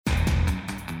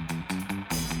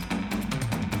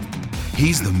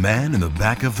He's the man in the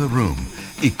back of the room.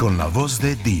 Y con la voz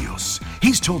de Dios.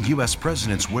 He's told U.S.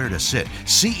 presidents where to sit,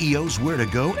 CEOs where to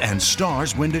go, and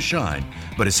stars when to shine.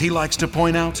 But as he likes to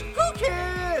point out, who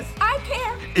cares? I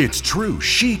care. It's true,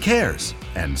 she cares.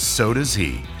 And so does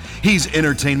he. He's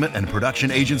entertainment and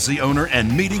production agency owner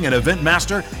and meeting and event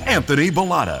master, Anthony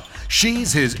Bellata.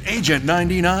 She's his Agent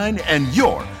 99, and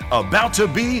you're about to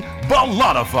be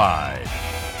Bellatified.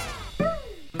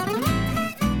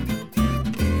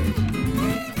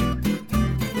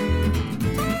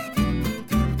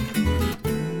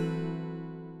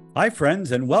 Hi,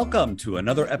 friends, and welcome to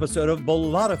another episode of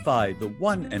Bellatified, the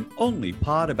one and only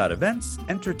pod about events,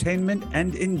 entertainment,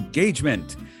 and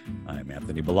engagement. I'm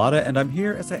Anthony Bellata, and I'm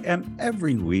here as I am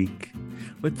every week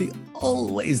with the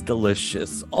always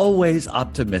delicious, always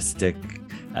optimistic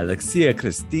Alexia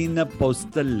Cristina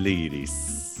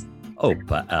Postolidis.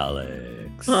 Opa,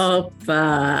 Alex.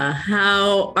 Opa,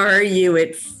 how are you?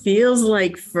 It feels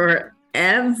like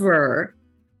forever.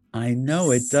 I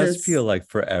know it does feel like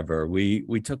forever.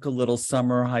 We took a little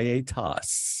summer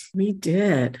hiatus. We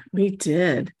did.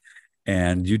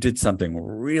 And you did something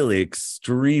really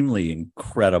extremely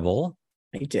incredible.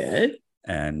 I did.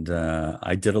 And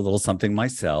I did a little something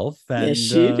myself. And,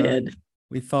 yes, you did.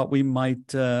 We thought we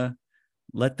might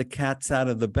let the cats out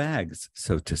of the bags,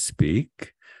 so to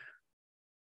speak,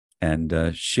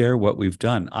 and share what we've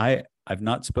done. I've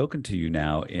not spoken to you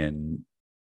now in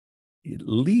at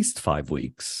least 5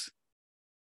 weeks,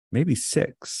 maybe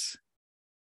 6.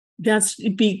 That's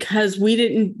because we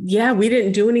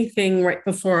didn't do anything right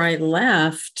before I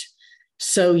left.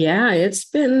 So yeah, it's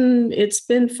been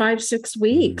 5-6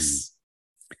 weeks.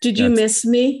 Did you miss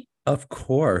me? Of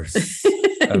course.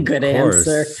 Good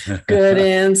answer. Good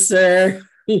answer.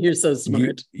 You're so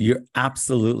smart. You're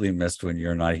absolutely missed when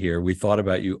you're not here. We thought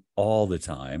about you all the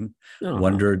time.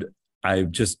 Wondered, I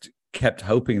just kept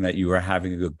hoping that you were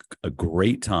having a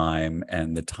great time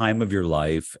and the time of your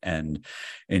life and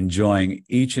enjoying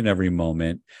each and every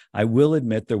moment. I will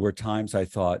admit there were times I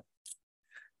thought,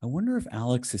 I wonder if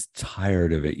Alex is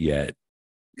tired of it yet.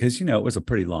 Because, it was a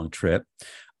pretty long trip.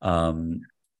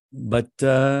 But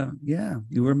you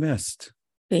were missed.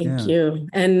 Thank you.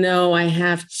 And no, I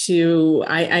have to,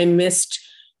 I missed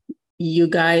you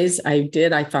guys. I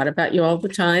did. I thought about you all the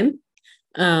time.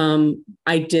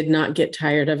 I did not get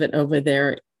tired of it over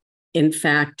there. In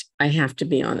fact, I have to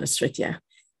be honest with you.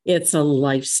 It's a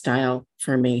lifestyle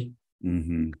for me.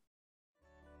 Mm-hmm.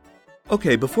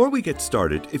 Okay, before we get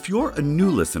started, if you're a new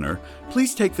listener,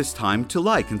 please take this time to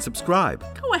like and subscribe.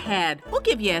 Go ahead. We'll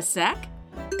give you a sec.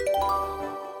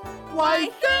 Why,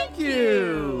 thank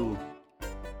you.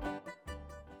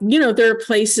 There are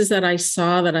places that I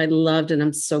saw that I loved, and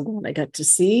I'm so glad I got to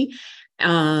see.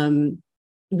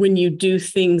 When you do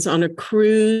things on a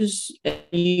cruise,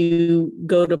 you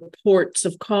go to ports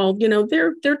of call,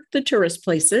 they're the tourist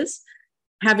places.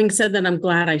 Having said that, I'm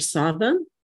glad I saw them.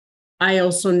 I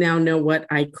also now know what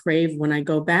I crave when I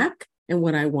go back and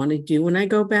what I want to do when I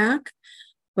go back.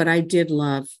 But I did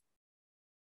love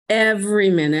every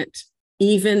minute,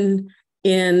 even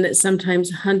in sometimes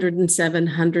 107,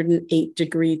 108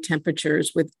 degree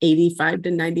temperatures with 85 to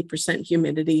 90%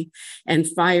 humidity and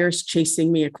fires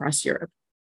chasing me across Europe.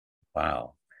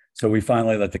 Wow. So we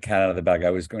finally let the cat out of the bag. I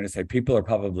was going to say, people are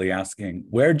probably asking,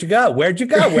 where'd you go? Where'd you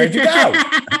go? Where'd you go?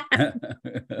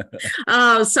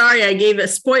 Oh, sorry. I gave a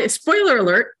spoiler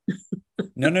alert.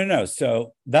 No.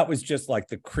 So that was just like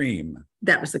the cream.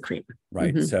 That was the cream.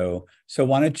 Right. Mm-hmm. So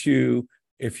why don't you,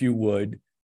 if you would,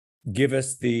 give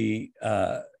us the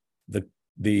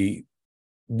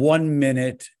 1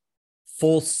 minute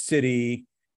full city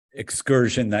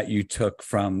excursion that you took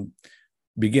from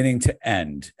beginning to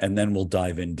end, and then we'll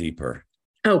dive in deeper.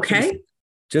 Okay.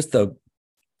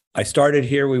 I started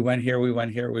here, we went here, we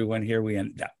went here, we went here, we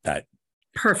ended that.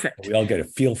 Perfect. We all get a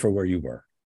feel for where you were.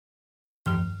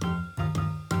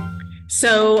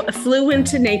 So I flew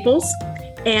into Naples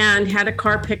and had a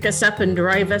car pick us up and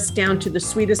drive us down to the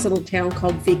sweetest little town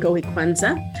called Vico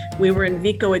Equenza. We were in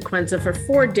Vico Equenza for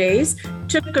 4 days,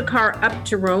 took a car up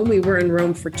to Rome. We were in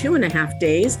Rome for 2.5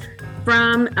 days.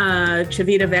 From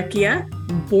Civitavecchia,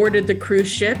 boarded the cruise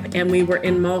ship, and we were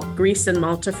in Greece and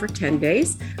Malta for 10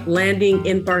 days, landing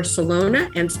in Barcelona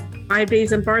and 5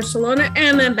 days in Barcelona,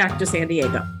 and then back to San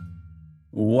Diego.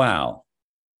 Wow.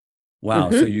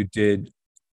 Mm-hmm. So you did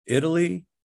Italy,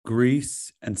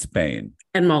 Greece, and Spain.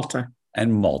 And Malta.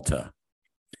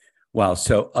 Wow.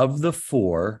 So of the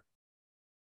 4,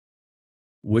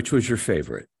 which was your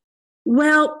favorite?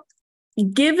 Well,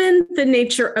 given the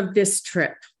nature of this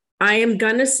trip, I am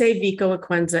going to say Vico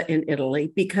Equenza in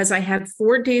Italy because I had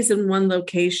 4 days in one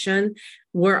location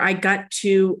where I got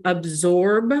to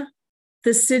absorb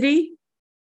the city.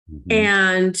 Mhm.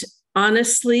 And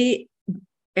honestly,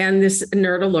 and this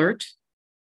nerd alert,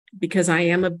 because I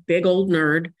am a big old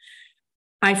nerd,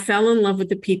 I fell in love with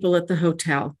the people at the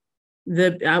hotel.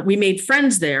 We made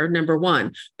friends there, number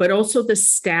one, but also the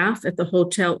staff at the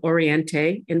Hotel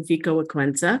Oriente in Vico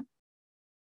Equenza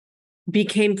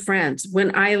became friends.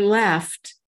 When I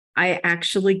left, I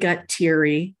actually got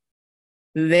teary.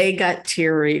 They got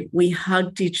teary. We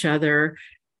hugged each other.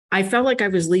 I felt like I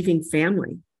was leaving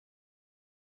family.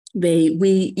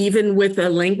 We even with a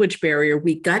language barrier,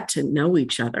 we got to know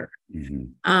each other.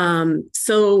 Mhm.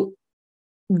 So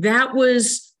that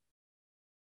was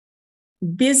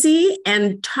busy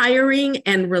and tiring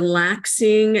and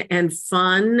relaxing and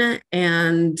fun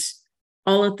and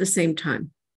all at the same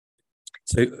time.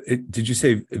 So did you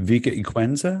say Vico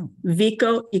Equenza?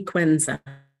 Vico Equenza.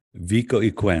 Vico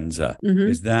Equenza. Mhm.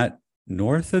 Is that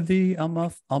north of the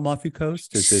Amalfi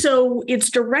Coast? Is it? So it's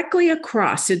directly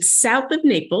across. It's south of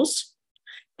Naples.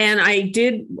 And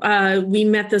we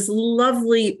met this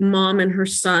lovely mom and her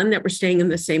son that were staying in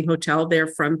the same hotel. They're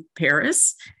from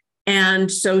Paris.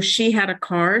 And so she had a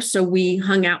car. So we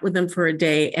hung out with them for a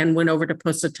day and went over to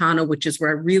Positano, which is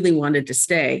where I really wanted to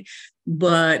stay.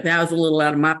 But that was a little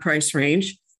out of my price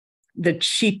range. The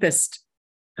cheapest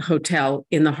hotel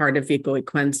in the heart of Vico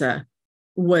Equenza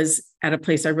was at a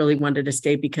place I really wanted to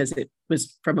stay because it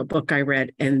was from a book I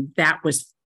read. And that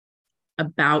was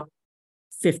about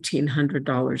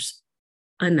 $1,500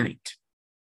 a night.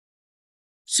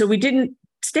 So we didn't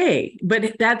stay,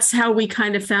 but that's how we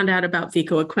kind of found out about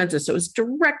Vico Equenza. So it was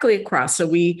directly across. So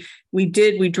we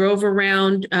drove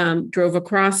around, drove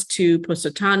across to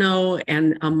Positano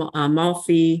and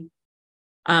Amalfi.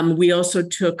 We also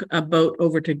took a boat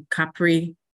over to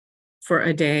Capri for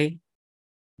a day.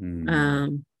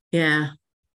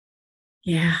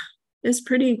 Yeah, it's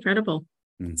pretty incredible.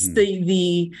 It's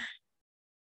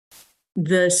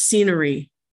the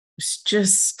scenery was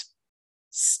just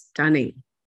stunning.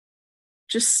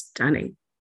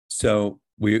 So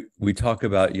we talk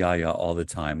about Yaya all the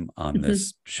time on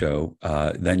this show.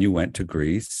 Then you went to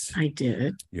Greece. I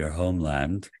did. Your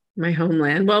homeland. My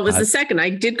homeland. Well, it was the second. I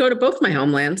did go to both my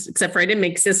homelands, except for I didn't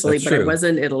make Sicily, but I was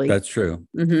in Italy. That's true.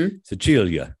 Mm-hmm.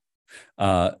 Sicilia.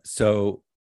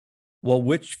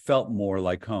 Which felt more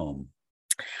like home?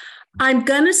 I'm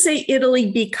going to say Italy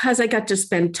because I got to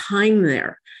spend time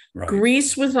there. Right.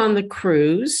 Greece was on the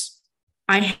cruise.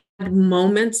 I had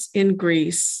moments in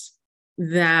Greece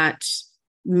that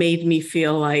made me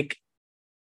feel like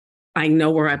I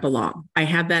know where I belong. I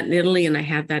had that in Italy and I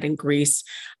had that in Greece.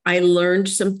 I learned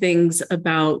some things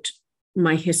about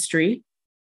my history.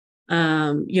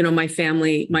 My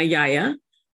family, my Yaya,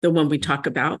 the one we talk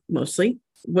about mostly,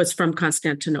 was from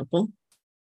Constantinople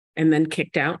and then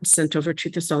kicked out and sent over to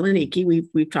Thessaloniki.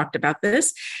 We've talked about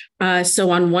this.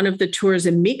 So on one of the tours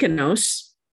in Mykonos,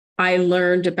 I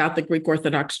learned about the Greek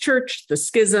Orthodox Church, the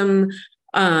schism,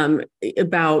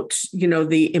 about,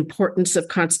 the importance of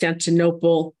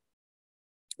Constantinople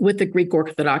with the Greek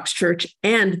Orthodox Church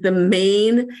and the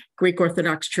main Greek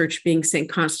Orthodox Church being St.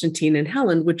 Constantine and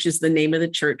Helen, which is the name of the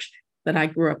church that I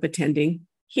grew up attending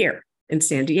here in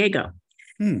San Diego.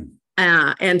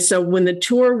 And so when the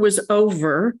tour was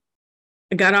over,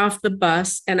 I got off the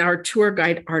bus and our tour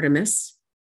guide, Artemis,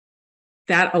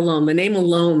 that alone, the name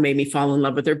alone made me fall in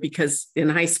love with her because in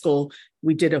high school,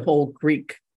 we did a whole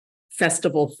Greek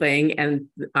festival thing and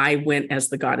I went as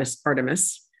the goddess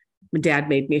Artemis. My dad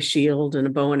made me a shield and a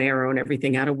bow and arrow and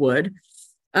everything out of wood.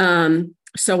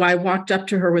 So I walked up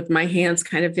to her with my hands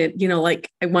kind of in, like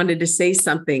I wanted to say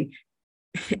something.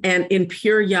 And in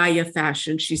pure Yaya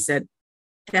fashion, she said,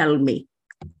 tell me.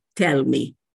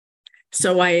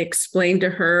 So I explained to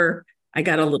her, I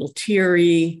got a little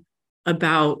teary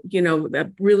about,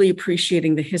 really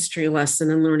appreciating the history lesson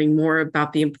and learning more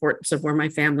about the importance of where my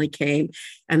family came.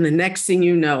 And the next thing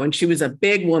you know, and she was a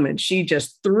big woman, she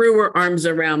just threw her arms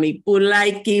around me,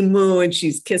 Pulaiki mu, and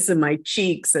she's kissing my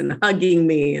cheeks and hugging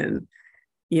me. And,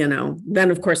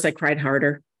 then of course I cried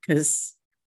harder because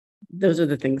those are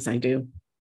the things I do.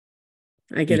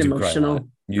 I get emotional.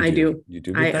 I do. You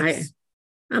do.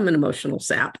 I'm an emotional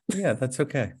sap. Yeah, that's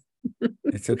okay.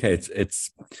 It's okay.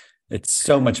 It's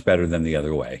so much better than the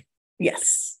other way.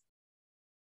 Yes.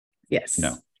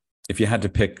 No, if you had to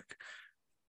pick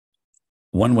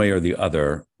one way or the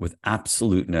other with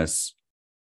absoluteness,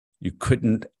 you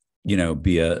couldn't,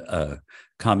 be a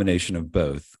combination of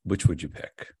both. Which would you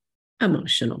pick?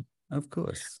 Emotional. Of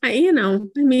course. I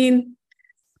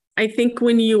think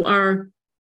when you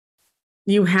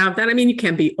have that, you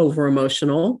can't be over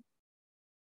emotional.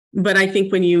 But I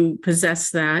think when you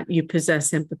possess that, you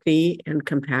possess empathy and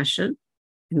compassion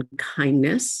and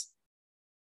kindness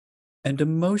And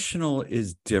emotional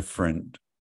is different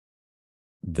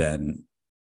than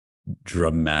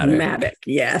dramatic. Dramatic,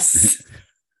 yes.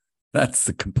 That's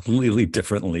a completely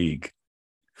different league.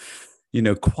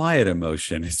 Quiet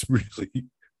emotion is really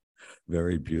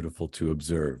very beautiful to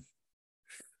observe.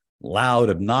 Loud,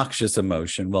 obnoxious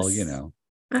emotion, well, I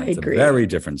that's agree. a very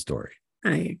different story.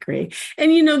 I agree.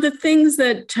 And the things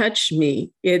that touch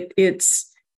me, it is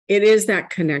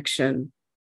that connection.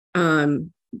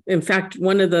 In fact,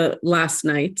 one of the last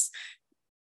nights,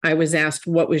 I was asked,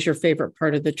 what was your favorite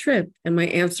part of the trip? And my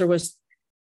answer was,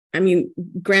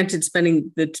 granted,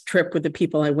 spending the trip with the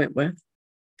people I went with,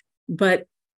 but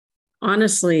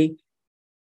honestly,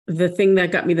 the thing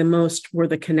that got me the most were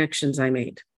the connections I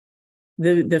made.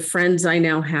 The friends I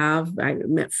now have. I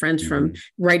met friends from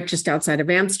right just outside of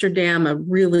Amsterdam, a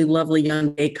really lovely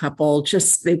young gay couple.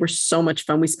 They were so much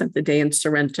fun. We spent the day in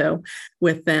Sorrento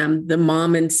with them. The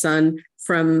mom and son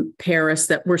from Paris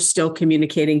that we're still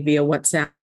communicating via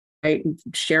WhatsApp, right?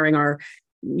 Sharing our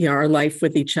life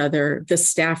with each other. The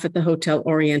staff at the Hotel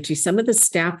Oriente, some of the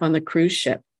staff on the cruise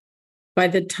ship. By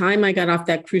the time I got off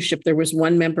that cruise ship, there was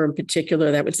one member in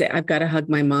particular that would say, I've got to hug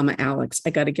my mama, Alex. I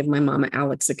got to give my mama,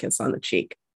 Alex, a kiss on the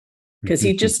cheek. Because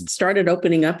he just started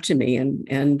opening up to me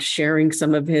and sharing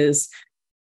some of his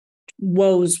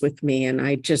woes with me. And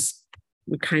I just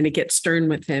would kind of get stern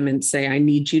with him and say, I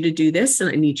need you to do this, and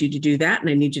I need you to do that, and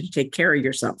I need you to take care of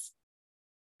yourself.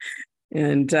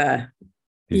 And,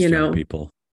 young people.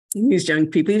 These young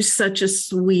people, he's such a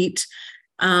sweet,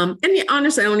 and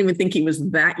honestly, I don't even think he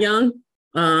was that young,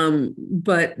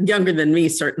 but younger than me,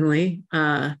 certainly.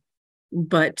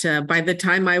 But by the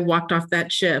time I walked off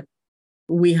that ship,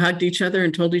 we hugged each other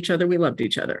and told each other we loved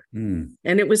each other. And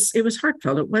it was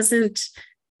heartfelt. It wasn't,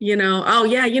 oh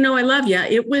yeah, I love you.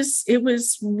 It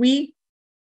was, we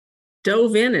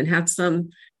dove in and had some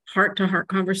heart-to-heart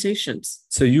conversations.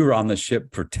 So you were on the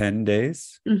ship for 10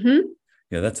 days? Mm-hmm.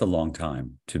 Yeah, that's a long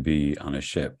time to be on a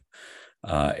ship.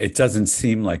 It doesn't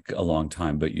seem like a long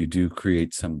time, but you do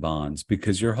create some bonds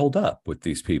because you're holed up with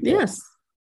these people. Yes.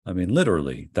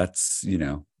 Literally, that's,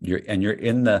 you're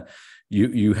in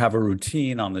you have a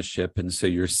routine on the ship. And so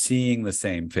you're seeing the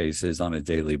same faces on a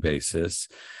daily basis.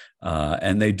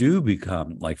 And they do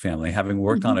become like family. Having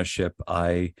worked on a ship,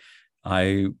 I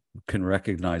can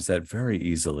recognize that very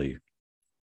easily.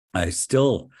 I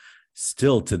still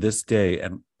to this day,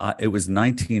 and it was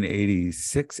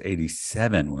 1986,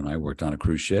 87 when I worked on a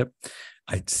cruise ship.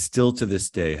 I still to this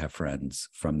day have friends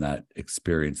from that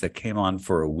experience that came on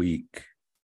for a week.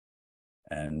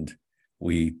 And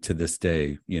we, to this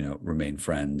day, remain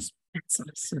friends. That's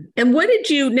awesome. And what did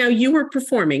you were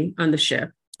performing on the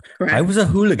ship, correct? I was a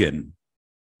hooligan.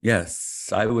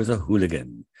 Yes, I was a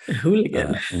hooligan. A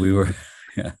hooligan. We were,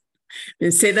 yeah.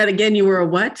 And say that again, you were a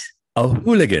what? A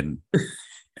hooligan.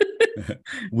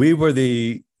 We were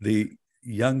the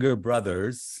younger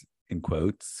brothers, in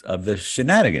quotes, of the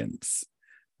Shenanigans.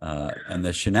 And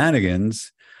the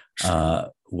Shenanigans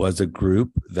was a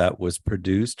group that was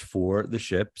produced for the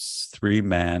ship's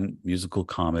 3-man musical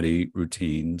comedy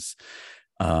routines.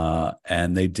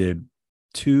 And they did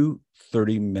 2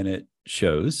 30-minute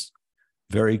shows,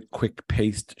 very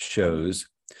quick-paced shows.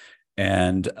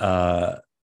 And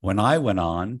when I went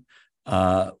on,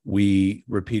 we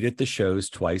repeated the shows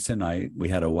twice a night. We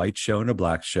had a white show and a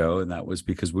black show, and that was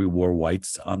because we wore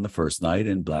whites on the first night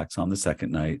and blacks on the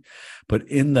second night. But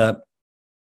in the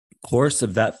course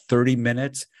of that 30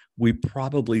 minutes, we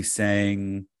probably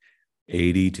sang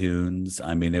 80 tunes.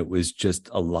 It was just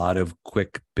a lot of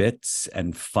quick bits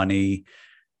and funny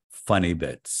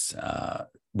bits.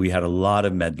 We had a lot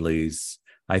of medleys.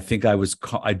 I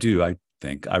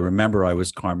remember I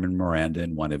was Carmen Miranda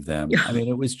in one of them.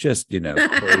 It was just, crazy.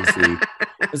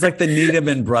 It was like the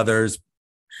Needham Brothers,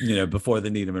 before the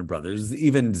Needham Brothers,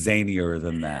 even zanier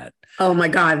than that. Oh my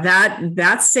God,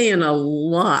 that's saying a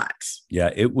lot. Yeah,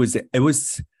 it was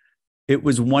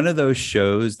one of those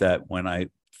shows that when I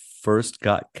first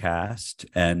got cast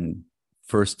and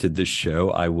first did the show,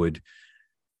 I would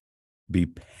be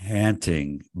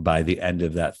panting by the end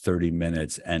of that 30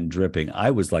 minutes and dripping. I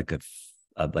was like a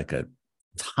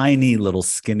tiny little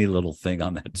skinny little thing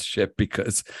on that ship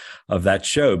because of that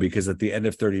show, because at the end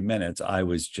of 30 minutes I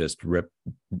was just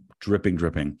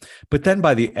dripping. But then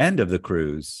by the end of the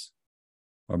cruise,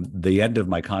 or the end of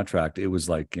my contract, it was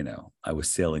like, I was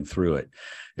sailing through it.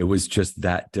 It was just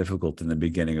that difficult in the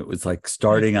beginning. It was like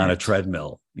starting on a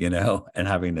treadmill, and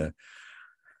having to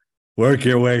work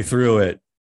your way through it.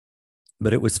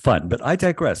 But it was fun. But I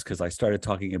digress because I started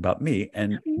talking about me,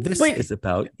 and this is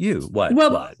about you. What?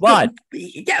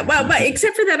 Yeah, well, but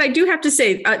except for that, I do have to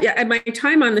say, at my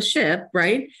time on the ship,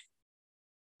 right,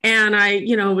 And I,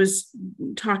 was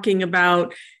talking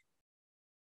about,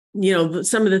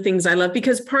 some of the things I love,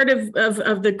 because part of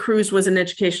the cruise was an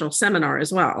educational seminar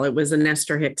as well. It was a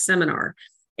Nestor Hicks seminar.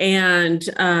 And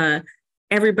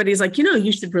everybody's like,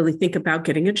 you should really think about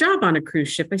getting a job on a cruise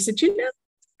ship. I said,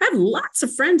 I have lots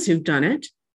of friends who've done it.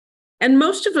 And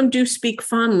most of them do speak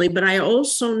fondly, but I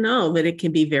also know that it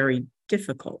can be very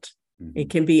difficult. Mm-hmm. It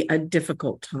can be a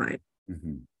difficult time.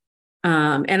 Mm-hmm.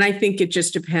 And I think it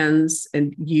just depends,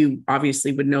 and you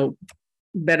obviously would know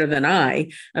better than I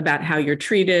about how you're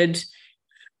treated,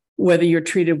 whether you're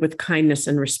treated with kindness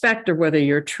and respect, or whether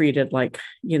you're treated like,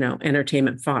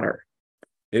 entertainment fodder.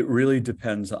 It really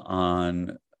depends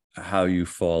on how you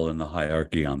fall in the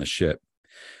hierarchy on the ship.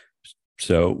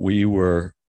 So we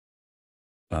were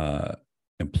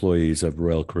employees of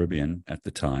Royal Caribbean at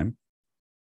the time,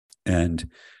 and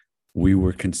we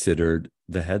were considered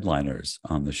the headliners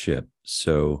on the ship.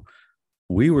 So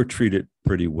we were treated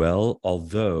pretty well,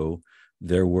 although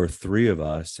there were 3 of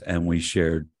us and we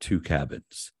shared 2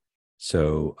 cabins.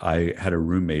 So I had a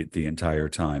roommate the entire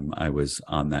time I was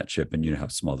on that ship, and you know how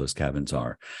small those cabins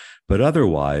are. But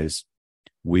otherwise,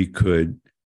 we could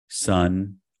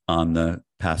sun on the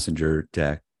passenger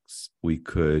decks. We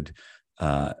could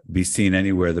be seen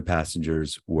anywhere the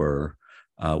passengers were.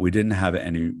 We didn't have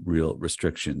any real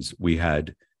restrictions. We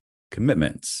had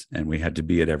commitments, and we had to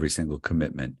be at every single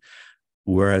commitment.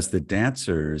 Whereas the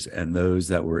dancers and those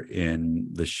that were in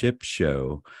the ship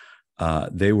show,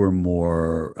 they were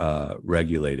more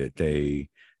regulated. They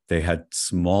had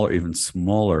even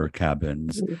smaller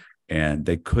cabins, and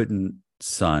they couldn't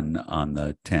sun on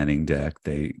the tanning deck.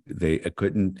 They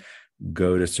couldn't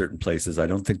go to certain places. I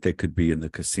don't think they could be in the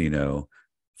casino,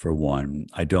 for one.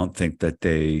 I don't think that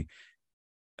they,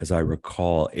 as I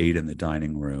recall, ate in the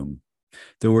dining room.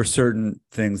 There were certain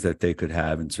things that they could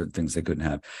have and certain things they couldn't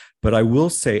have. But I will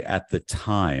say at the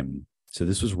time, so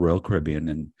this was Royal Caribbean,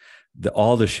 and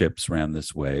all the ships ran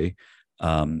this way.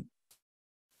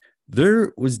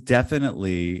 There was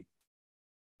definitely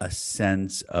a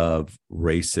sense of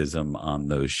racism on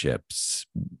those ships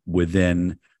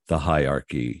within the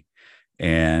hierarchy.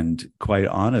 And quite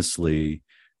honestly,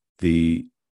 the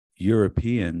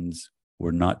Europeans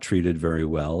were not treated very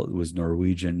well. It was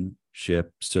Norwegian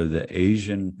ship, so the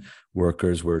Asian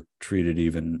workers were treated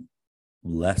even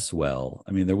less well.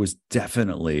 I mean, there was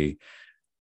definitely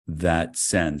that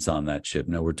sense on that ship.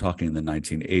 Now, we're talking the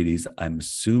 1980s. I'm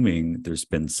assuming there's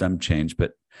been some change,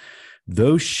 but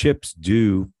those ships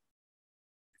do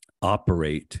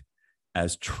operate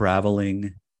as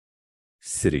traveling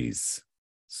cities,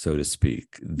 so to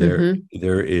speak.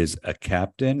 There is a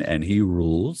captain, and he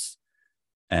rules.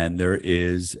 And there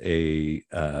is they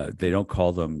don't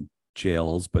call them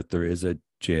jails, but there is a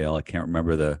jail. I can't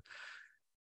remember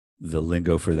the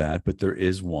lingo for that, but there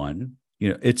is one.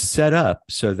 It's set up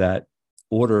so that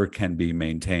order can be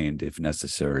maintained if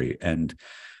necessary. And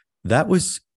that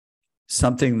was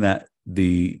something that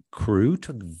the crew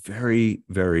took very,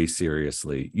 very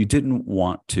seriously. You didn't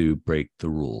want to break the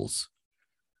rules.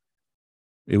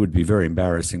 It would be very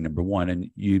embarrassing, number one,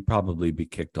 and you'd probably be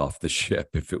kicked off the ship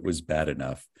if it was bad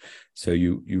enough. So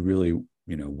you really,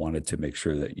 wanted to make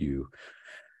sure that you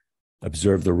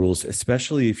observe the rules,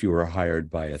 especially if you were hired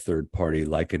by a third party,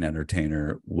 like an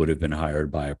entertainer would have been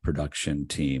hired by a production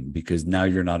team, because now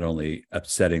you're not only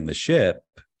upsetting the ship,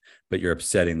 but you're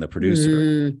upsetting the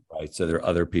producer, right? So there are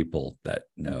other people that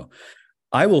know.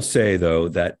 I will say, though,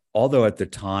 that although at the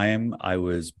time I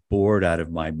was bored out of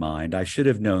my mind, I should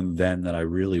have known then that I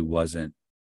really wasn't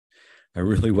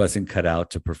cut out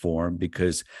to perform,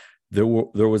 because there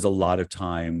was a lot of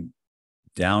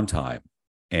downtime.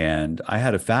 And I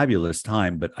had a fabulous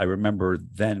time, but I remember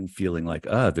then feeling like,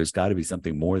 there's got to be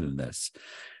something more than this.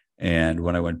 And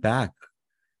when I went back,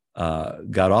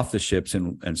 got off the ships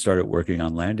and started working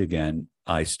on land again,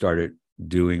 I started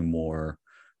doing more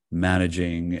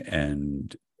managing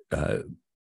and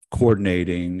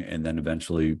coordinating, and then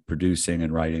eventually producing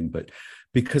and writing. But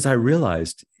because I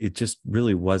realized it just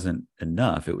really wasn't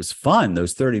enough. It was fun.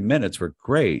 Those 30 minutes were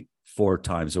great 4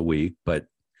 times a week, but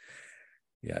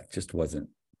yeah, it just wasn't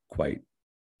quite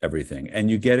everything. And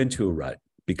you get into a rut,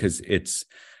 because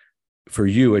for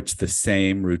you, it's the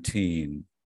same routine,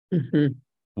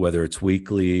 whether it's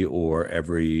weekly or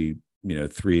every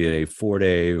 3-day,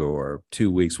 4-day, or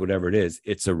 2 weeks, whatever it is.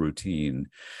 It's a routine.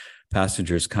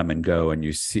 Passengers come and go, and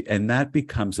you see, and that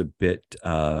becomes a bit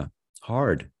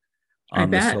hard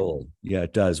on the soul. Yeah,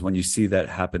 it does. When you see that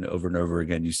happen over and over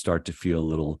again, you start to feel a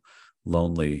little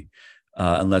lonely,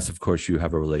 unless, of course, you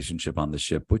have a relationship on the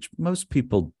ship, which most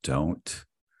people don't.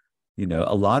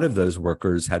 A lot of those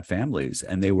workers had families,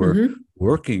 and they were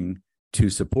working to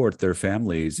support their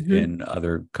families in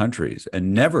other countries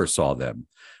and never saw them.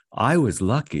 I was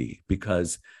lucky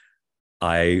because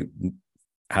I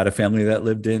had a family that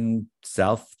lived in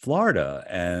South Florida,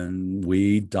 and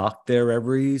we docked there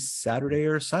every Saturday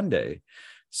or Sunday.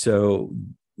 So,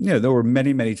 there were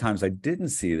many, many times I didn't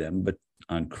see them, but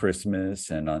on Christmas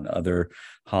and on other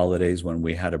holidays when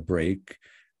we had a break,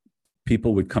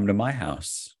 people would come to my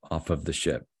house off of the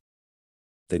ship.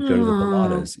 They'd go to the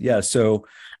Pilates. Yeah. So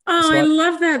I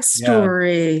love that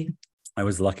story. Yeah, I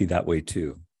was lucky that way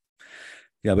too.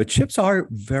 Yeah, but ships are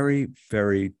very,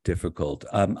 very difficult.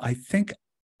 I think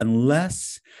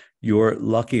unless you're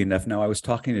lucky enough. Now, I was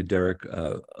talking to Derek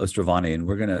Ostrovani, and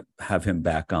we're going to have him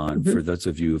back on. For those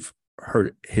of you who've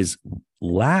heard his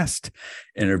last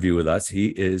interview with us, he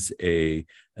is an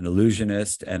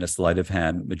illusionist and a sleight of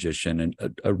hand magician, and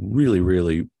a really,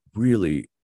 really, really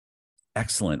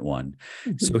excellent one.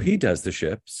 So he does the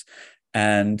ships,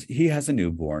 and he has a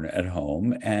newborn at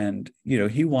home, and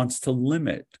he wants to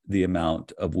limit the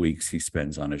amount of weeks he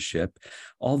spends on a ship.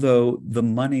 Although the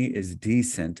money is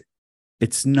decent,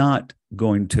 it's not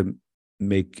going to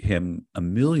make him a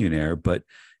millionaire, but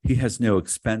he has no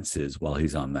expenses while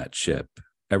he's on that ship.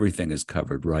 Everything is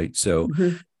covered, right? So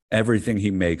everything he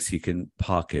makes, he can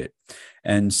pocket.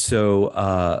 And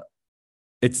so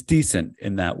it's decent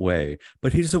in that way,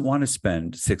 but he doesn't want to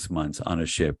spend 6 months on a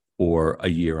ship or a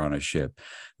year on a ship.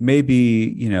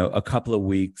 Maybe, a couple of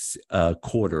weeks, a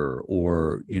quarter,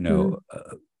 or,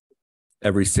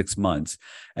 every 6 months.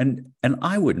 And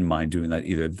I wouldn't mind doing that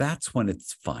either. That's when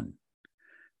it's fun,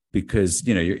 because,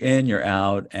 you're in, you're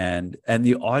out, and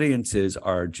the audiences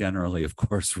are generally, of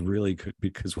course, really good,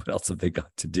 because what else have they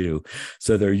got to do?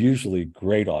 So they're usually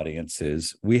great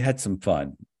audiences. We had some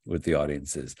fun with the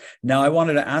audiences. Now, I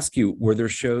wanted to ask you, were there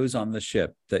shows on the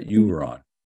ship that you were on?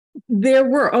 There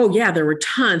were. Oh, yeah, there were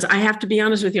tons. I have to be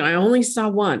honest with you. I only saw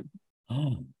one.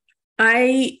 Oh.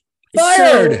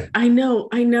 So, I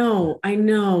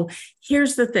know.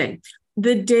 Here's the thing.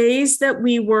 The days that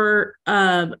we were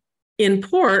in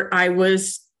port, I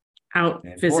was out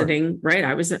visiting,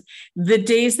 right? The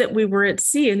days that we were at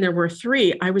sea, and there were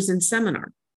 3, I was in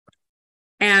seminar.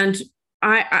 And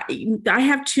I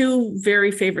have 2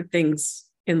 very favorite things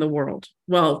in the world.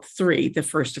 Well, 3, the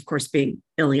first, of course, being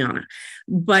Ileana.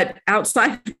 But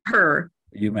outside of her.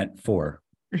 You meant 4.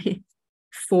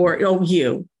 4. Oh,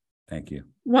 you. Thank you.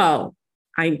 Well,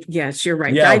 yes, you're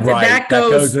right. Yeah, right. That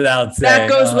goes without saying. That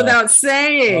goes without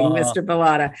saying, Mr.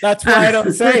 Bellata. That's why I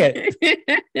don't say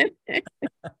it.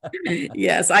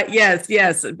 Yes.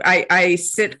 I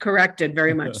sit corrected,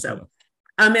 very much so.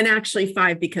 And actually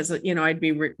 5, because I'd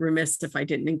be remiss if I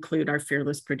didn't include our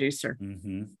fearless producer.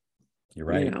 You're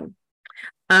right.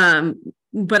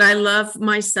 But I love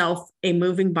myself a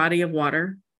moving body of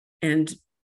water and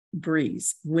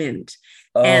breeze, wind.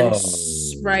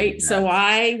 Right. So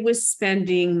I was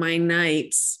spending my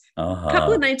nights, a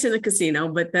couple of nights in the casino,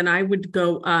 but then I would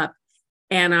go up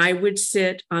and I would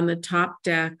sit on the top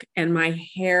deck, and my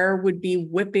hair would be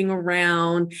whipping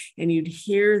around, and you'd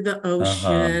hear the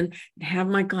ocean, have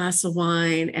my glass of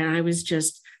wine. And I was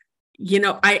just,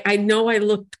 I know I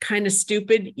looked kind of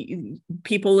stupid.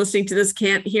 People listening to this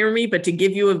can't hear me, but to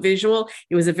give you a visual,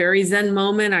 it was a very Zen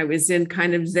moment. I was in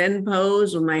kind of Zen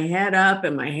pose with my head up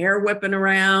and my hair whipping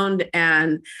around.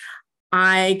 And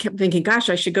I kept thinking, gosh,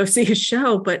 I should go see a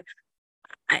show. But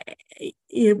I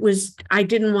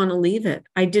didn't want to leave it.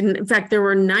 In fact, there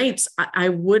were nights I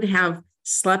would have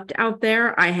slept out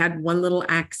there. I had one little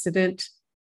accident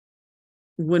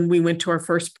when we went to our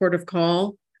first port of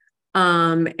call.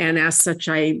 And as such,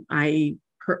 I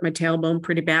hurt my tailbone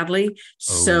pretty badly.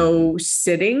 So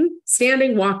standing,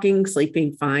 walking,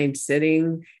 sleeping, fine.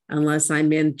 Sitting, unless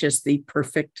I'm in just the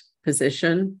perfect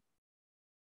position.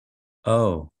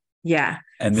 Oh, yeah.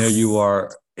 And there you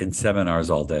are in seminars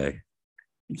all day.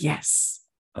 Yes.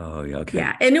 Oh, yeah. Okay.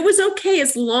 Yeah. And it was okay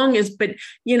as long as, but,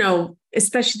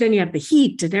 especially then you have the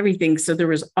heat and everything. So there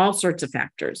was all sorts of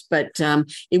factors, but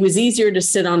it was easier to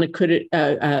sit on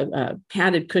a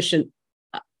padded cushion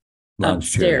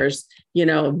upstairs,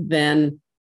 than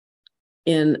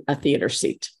in a theater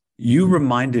seat. You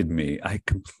reminded me, I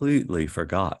completely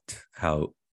forgot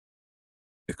how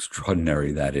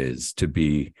extraordinary that is to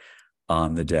be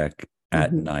on the deck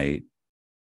at night,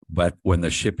 but when the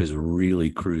ship is really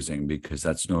cruising, because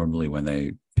that's normally when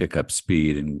they pick up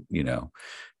speed and,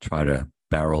 try to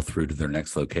barrel through to their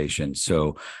next location.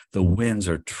 So the winds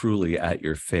are truly at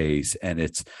your face, and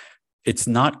it's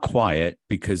not quiet,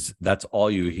 because that's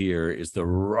all you hear is the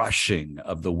rushing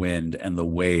of the wind and the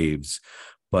waves,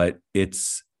 but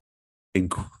it's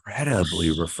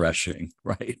incredibly refreshing,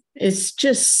 right? It's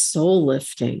just soul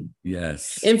lifting.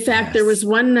 Yes. In fact, there was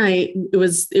one night, it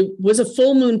was a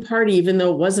full moon party, even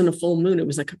though it wasn't a full moon, it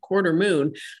was like a quarter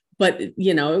moon. But,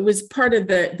 it was part of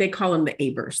they call them the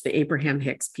Abers, the Abraham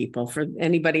Hicks people, for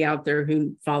anybody out there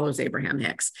who follows Abraham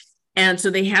Hicks. And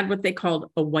so they had what they called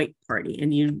a white party,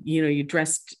 and you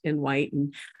dressed in white.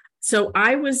 And so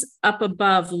I was up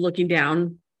above looking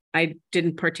down. I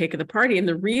didn't partake of the party. And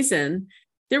the reason,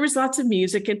 there was lots of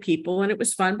music and people, and it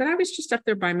was fun, but I was just up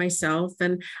there by myself.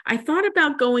 And I thought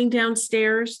about going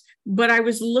downstairs, but I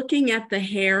was looking at the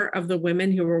hair of the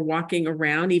women who were walking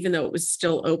around, even though it was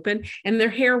still open, and their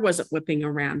hair wasn't whipping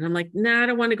around. I'm like, nah, I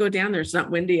don't want to go down there. It's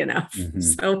not windy enough. Mm-hmm.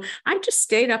 So I just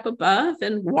stayed up above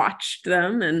and watched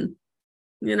them. And,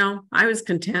 I was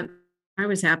content. I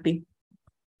was happy.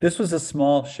 This was a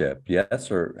small ship, yes?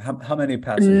 Or how many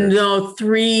passengers? No,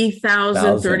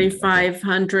 3,000,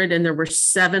 3,500, and there were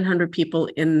 700 people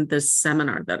in the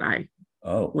seminar that I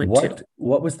went to.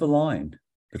 What was the line?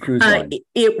 The cruise line?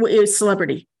 It was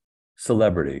Celebrity.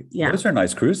 Celebrity. Yeah. Those are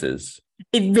nice cruises.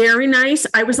 Very nice.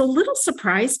 I was a little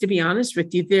surprised, to be honest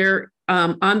with you. There,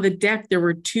 on the deck, there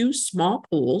were two small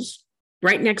pools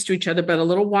right next to each other, but a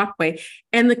little walkway.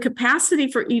 And the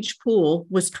capacity for each pool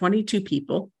was 22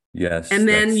 people. Yes. And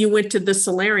then you went to the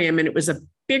solarium, and it was a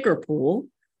bigger pool.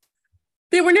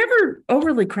 They were never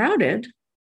overly crowded.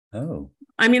 Oh.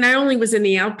 I mean, I only was in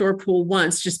the outdoor pool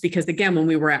once, just because, again, when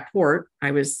we were at port,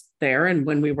 I was there, and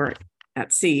when we were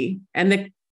at sea, and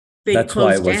they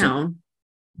closed down.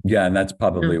 Yeah, and that's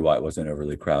probably why it wasn't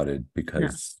overly crowded,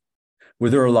 because were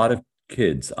there a lot of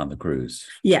kids on the cruise?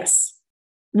 Yes.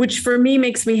 Which for me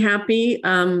makes me happy.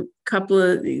 There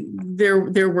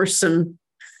were some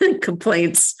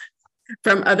complaints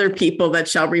from other people that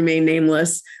shall remain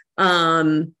nameless.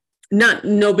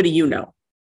 Nobody you know.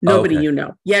 Nobody you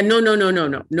know. Yeah, no.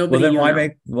 Nobody. Well,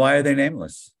 then why are they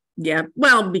nameless? Yeah,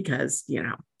 well, because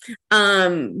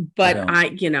but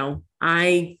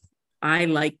I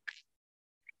like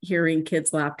hearing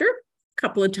kids' laughter. A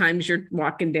couple of times you're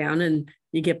walking down and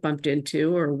you get bumped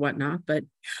into or whatnot, but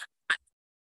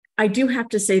I do have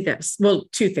to say this. Well,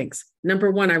 two things. Number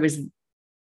one, I was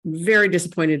very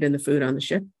disappointed in the food on the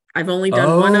ship. I've only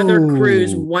done one other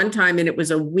cruise one time, and it was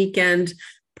a weekend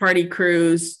party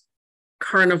cruise,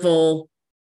 carnival.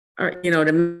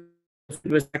 It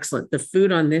was excellent. The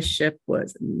food on this ship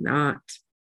was not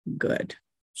good.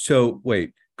 So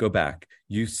wait, go back.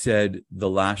 You said the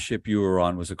last ship you were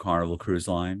on was a Carnival Cruise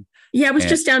Line? Yeah, it was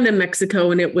just down to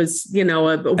Mexico, and it was, a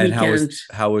weekend.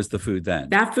 How was the food then?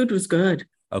 That food was good.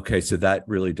 Okay, so that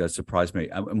really does surprise me.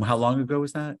 How long ago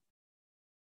was that?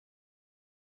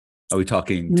 Are we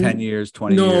talking 10 years,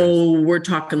 20 years? No, we're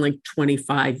talking like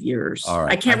 25 years. All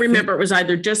right. I can't remember. It was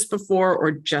either just before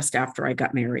or just after I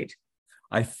got married.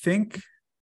 I think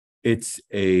it's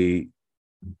a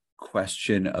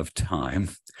question of time.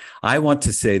 I want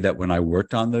to say that when I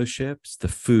worked on those ships, the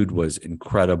food was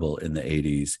incredible in the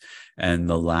 80s. And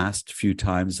the last few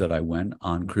times that I went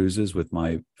on cruises with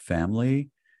my family,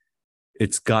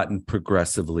 it's gotten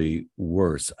progressively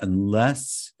worse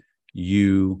unless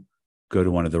you go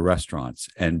to one of the restaurants.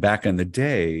 And back in the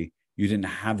day, you didn't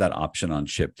have that option on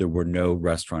ship. There were no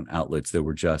restaurant outlets. There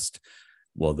were just,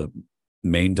 the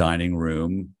main dining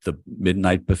room, the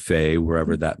midnight buffet,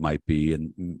 wherever that might be,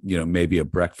 and maybe a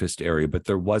breakfast area, but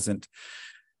there wasn't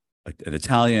an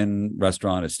Italian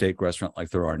restaurant, a steak restaurant like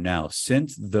there are now.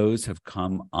 Since those have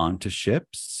come onto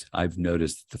ships, I've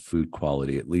noticed that the food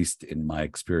quality, at least in my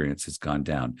experience, has gone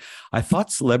down. I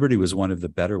thought Celebrity was one of the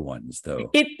better ones, though.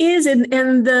 It is, and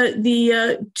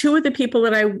the two of the people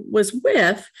that I was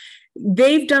with,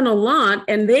 they've done a lot,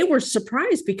 and they were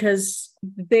surprised because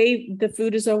the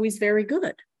food is always very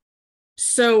good.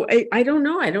 So I don't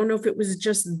know. I don't know if it was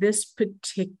just this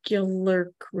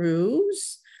particular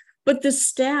cruise. But the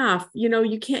staff, you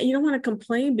don't want to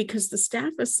complain because the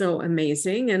staff is so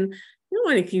amazing, and you don't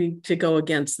want anything to go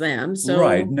against them. So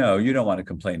right. No, you don't want to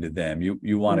complain to them.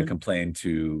 You want to complain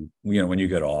to, when you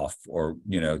get off, or,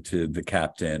 to the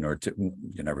captain, or to,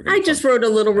 you're never going to. I just wrote a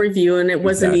little review, and it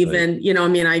wasn't even,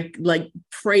 I like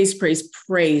praise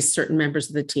certain members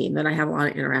of the team that I have a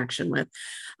lot of interaction with.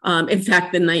 In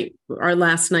fact, our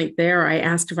last night there, I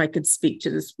asked if I could speak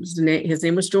to his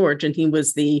name was George, and he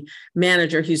was the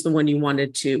manager. He's the one you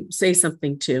wanted to say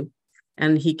something to.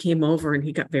 And he came over and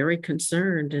he got very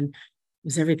concerned. And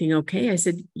was everything okay? I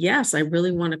said, yes, I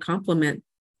really want to compliment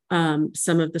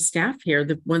some of the staff here,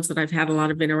 the ones that I've had a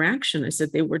lot of interaction. I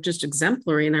said, they were just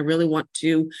exemplary. And I really want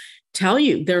to tell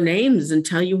you their names and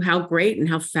tell you how great and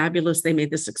how fabulous they made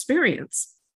this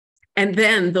experience. And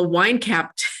then the wine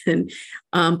captain,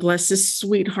 bless his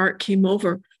sweetheart, came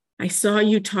over. I saw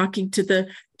you talking to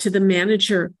the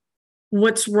manager.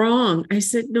 What's wrong? I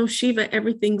said, no, Shiva,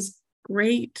 everything's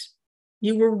great.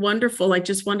 You were wonderful. I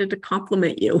just wanted to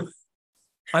compliment you.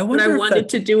 I But I wanted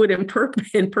to do it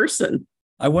in person.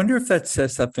 I wonder if that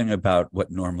says something about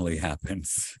what normally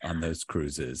happens on those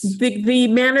cruises. The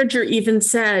manager even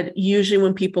said, usually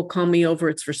when people call me over,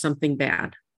 it's for something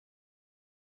bad.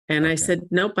 And I said,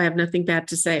 nope, I have nothing bad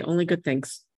to say, only good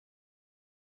things.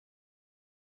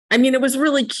 I mean, it was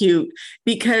really cute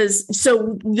because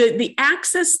the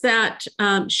access that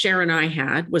Cher and I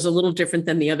had was a little different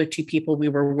than the other two people we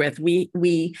were with.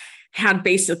 We had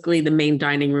basically the main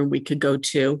dining room we could go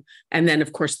to, and then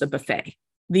of course the buffet.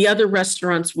 The other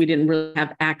restaurants we didn't really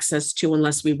have access to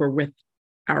unless we were with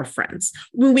our friends.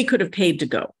 We could have paid to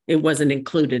go. It wasn't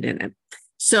included in it.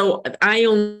 So I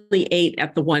only ate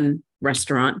at the one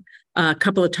restaurant. A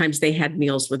couple of times they had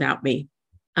meals without me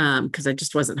because I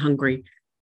just wasn't hungry.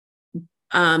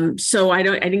 So I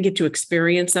didn't get to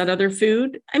experience that other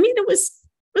food. I mean, it was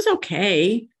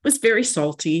okay. It was very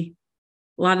salty.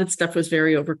 A lot of the stuff was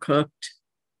very overcooked,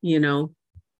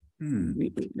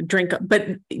 drink. But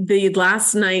the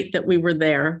last night that we were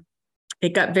there,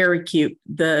 it got very cute.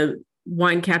 The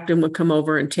wine captain would come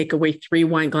over and take away 3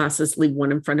 wine glasses, leave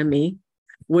one in front of me,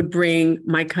 would bring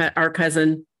our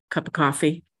cousin a cup of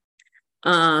coffee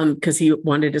because he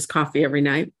wanted his coffee every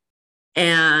night.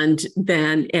 And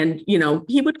then,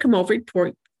 he would come over,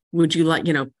 would you like,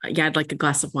 I'd like a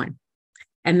glass of wine.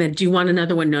 And then, do you want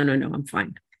another one? No, I'm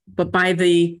fine. But by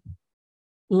the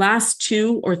last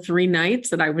 2 or 3 nights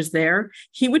that I was there,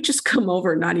 he would just come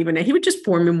over, he would just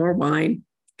pour me more wine.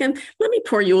 And let me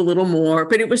pour you a little more.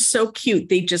 But it was so cute.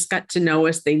 They just got to know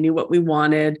us. They knew what we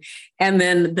wanted. And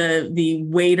then the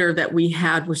waiter that we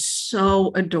had was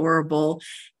so adorable.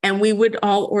 And we would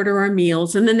all order our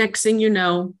meals. And the next thing you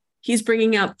know, he's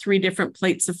bringing out 3 different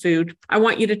plates of food. I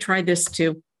want you to try this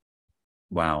too.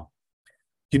 Wow.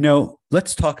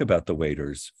 Let's talk about the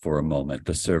waiters for a moment,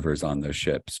 the servers on those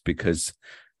ships, because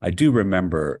I do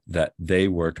remember that they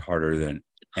worked harder than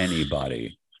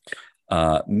anybody.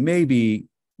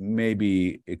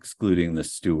 Maybe excluding the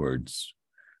stewards.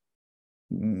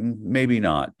 Maybe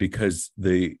not, because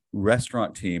the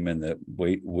restaurant team and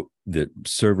the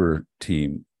server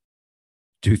team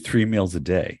do 3 meals a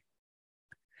day.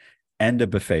 And a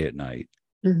buffet at night,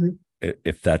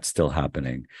 if that's still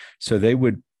happening. So they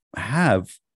would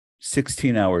have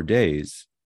 16-hour days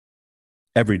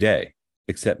every day,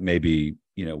 except maybe,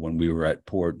 when we were at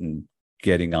port and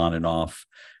getting on and off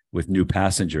with new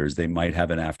passengers, they might have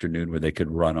an afternoon where they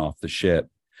could run off the ship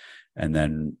and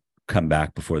then come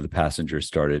back before the passengers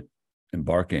started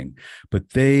embarking.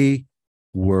 But they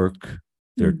work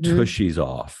their tushies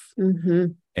off.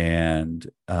 And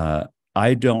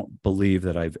I don't believe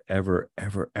that I've ever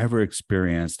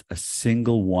experienced a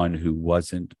single one who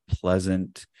wasn't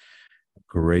pleasant,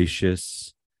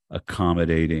 gracious,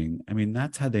 accommodating. I mean,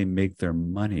 that's how they make their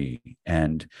money.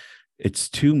 And it's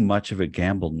too much of a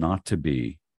gamble not to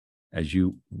be, as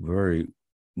you very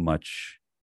much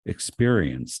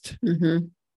experienced.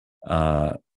 And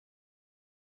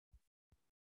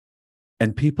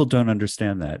people don't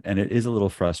understand that. And it is a little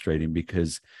frustrating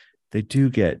because they do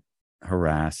get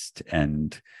harassed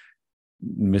and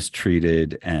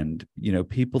mistreated, and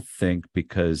people think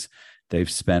because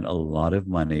they've spent a lot of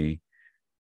money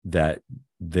that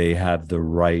they have the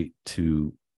right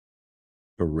to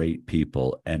berate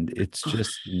people, and it's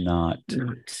just not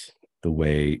the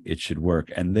way it should work.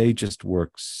 And they just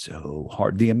work so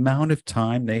hard. The amount of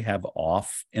time they have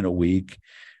off in a week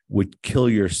would kill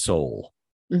your soul.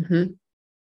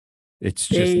 It's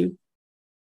just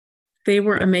they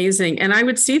were amazing. And I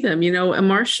would see them,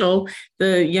 Marshall,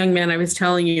 the young man I was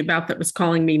telling you about that was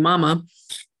calling me mama,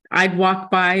 I'd walk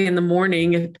by in the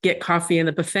morning and get coffee in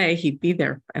the buffet. He'd be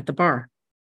there at the bar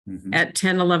at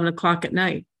 10, 11 o'clock at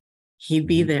night. He'd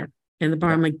be there in the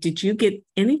bar. I'm like, did you get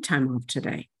any time off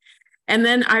today? And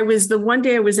then one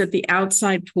day I was at the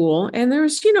outside pool, and there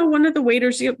was, one of the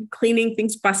waiters cleaning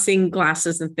things, bussing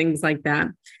glasses and things like that.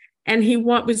 And he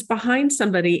was behind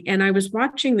somebody, and I was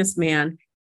watching this man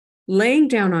laying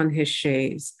down on his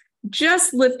chaise,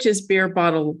 just lift his beer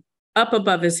bottle up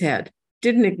above his head,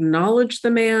 didn't acknowledge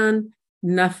the man,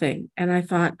 nothing. And I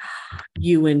thought,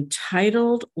 you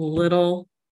entitled little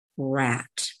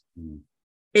rat.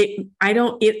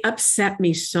 It upset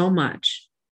me so much.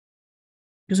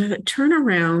 Because I thought, turn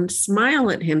around, smile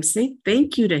at him, say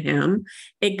thank you to him,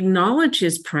 acknowledge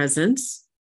his presence.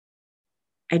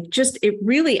 I got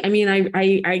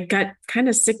kind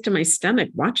of sick to my stomach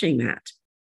watching that.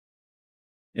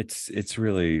 It's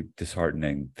really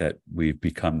disheartening that we've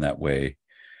become that way.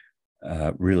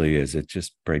 Really is. It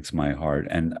just breaks my heart.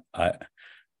 And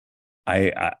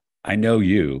I know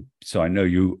you, so I know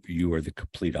you are the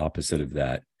complete opposite of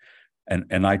that.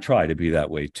 And I try to be that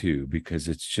way too, because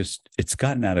it's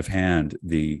gotten out of hand,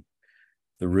 the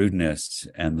rudeness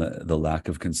and the lack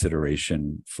of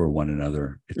consideration for one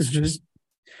another. It's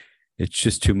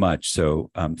just too much. So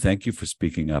thank you for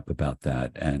speaking up about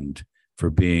that, and for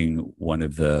being one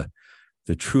of the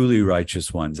truly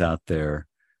righteous ones out there,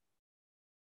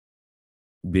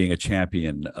 being a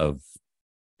champion of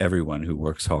everyone who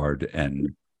works hard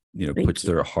and puts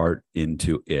their heart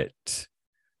into it.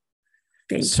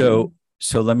 So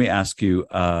let me ask you,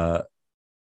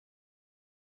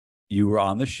 you were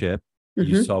on the ship,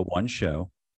 you saw one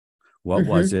show. What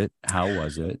was it? How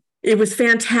was it? It was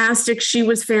fantastic. She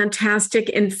was fantastic.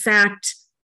 In fact,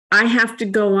 I have to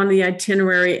go on the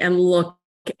itinerary and look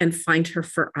and find her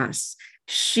for us.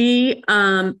 She,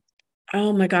 oh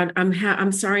my God,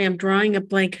 I'm sorry, I'm drawing a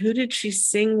blank. Who did she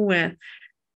sing with?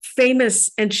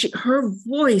 Famous, and her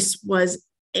voice was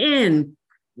incredible.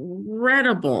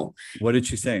 What did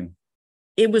she sing?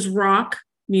 It was rock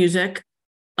music.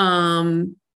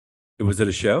 Was it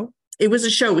a show? It was a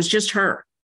show. It was just her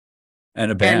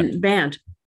and a band.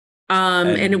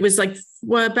 And it was like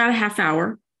about a half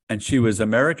hour. And she was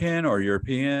American or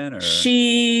European, or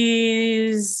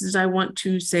she's, I want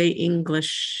to say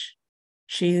English.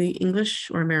 She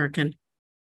English or American?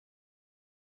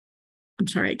 I'm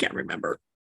sorry, I can't remember.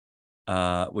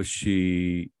 Was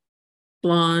she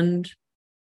blonde?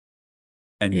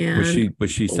 And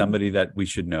was she somebody that we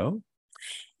should know?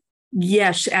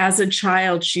 Yes, as a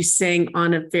child, she sang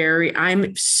on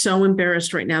I'm so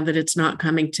embarrassed right now that it's not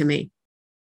coming to me.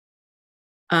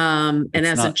 And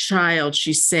a child,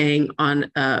 she sang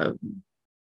on a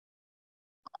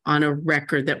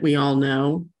record that we all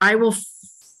know. I will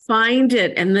find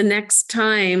it, and the next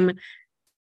time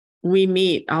we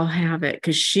meet, I'll have it,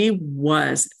 because she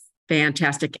was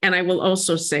fantastic. And I will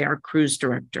also say our cruise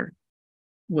director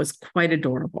was quite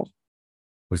adorable.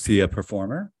 Was he a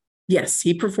performer? Yes,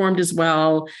 he performed as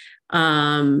well.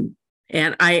 And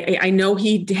I know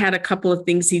he had a couple of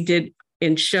things he did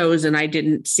in shows, and I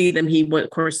didn't see them. He, of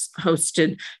course,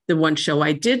 hosted the one show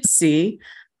I did see.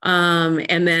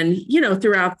 And then,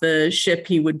 throughout the ship,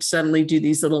 he would suddenly do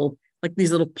these little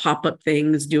pop-up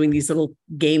things, doing these little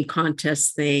game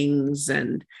contest things.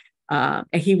 And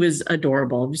he was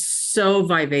adorable. He was so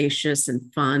vivacious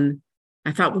and fun.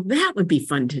 I thought, well, that would be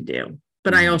fun to do.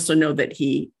 But I also know that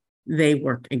they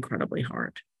work incredibly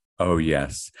hard. Oh,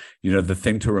 yes. The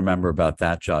thing to remember about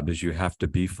that job is you have to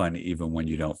be fun even when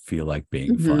you don't feel like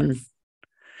being fun.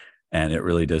 And it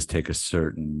really does take a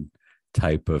certain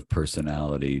type of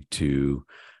personality to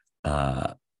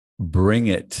bring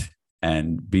it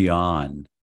and be on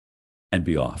and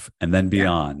be off, and then be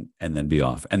on and then be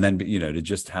off. And then, to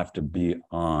just have to be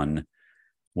on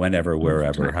whenever,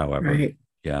 wherever, however. Right.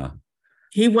 Yeah.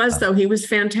 He was, though. He was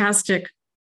fantastic.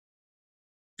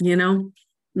 It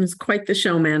was quite the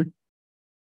showman.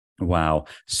 Wow.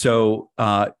 So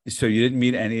you didn't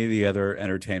meet any of the other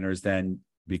entertainers then,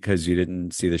 because you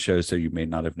didn't see the show, so you may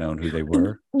not have known who they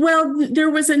were? Well, there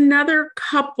was another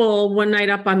couple one night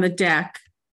up on the deck,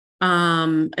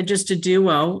 just a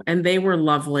duo, and they were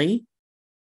lovely.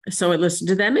 So I listened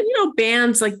to them. And,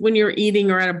 bands, like when you're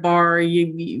eating or at a bar,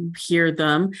 you hear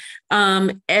them.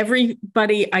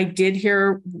 Everybody I did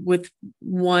hear, with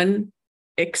one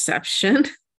exception,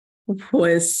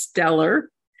 was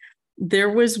stellar. There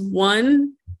was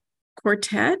one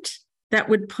quartet that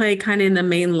would play kind of in the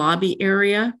main lobby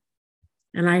area.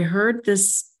 And I heard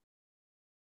this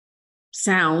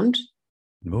sound.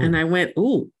 And I went,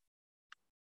 ooh,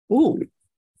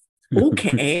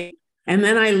 okay. And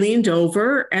then I leaned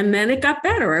over, and then it got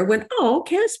better. I went, oh,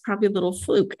 okay, it's probably a little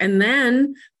fluke. And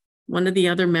then one of the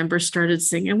other members started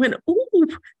singing. I went, oh,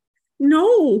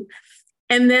 no.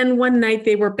 And then one night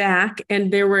they were back,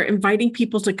 and they were inviting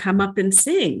people to come up and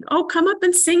sing. Oh, come up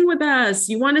and sing with us.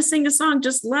 You want to sing a song?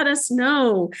 Just let us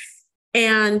know.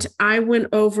 And I went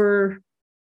over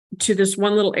to this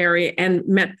one little area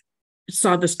and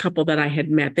saw this couple that I had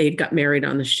met. They had got married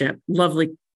on the ship.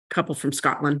 Lovely couple from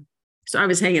Scotland. So I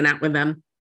was hanging out with them.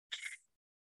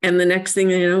 And the next thing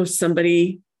you know,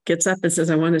 somebody gets up and says,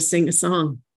 I want to sing a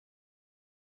song.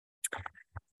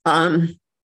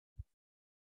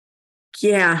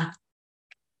 Yeah,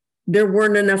 there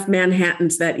weren't enough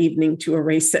Manhattans that evening to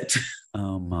erase it.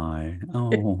 Oh my.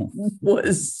 Oh. It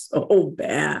was so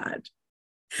bad.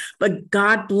 But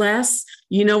God bless.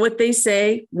 You know what they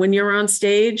say when you're on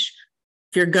stage?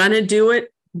 If you're going to do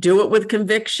it with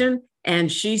conviction.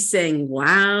 And she sang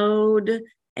loud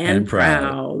and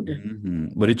proud. Mm-hmm.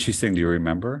 What did she sing? Do you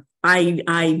remember?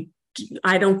 I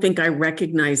I don't think I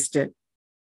recognized it.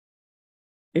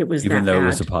 It was even that though bad. it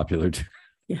was a popular.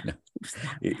 Yeah, No.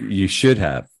 You should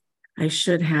have. I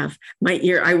should have. My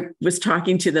ear. I was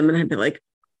talking to them, and I'd be like,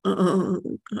 "Oh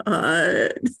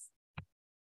God."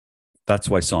 That's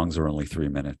why songs are only 3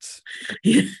 minutes.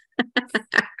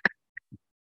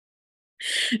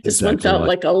 This one felt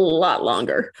like a lot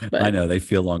longer. But I know they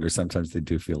feel longer. Sometimes they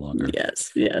do feel longer.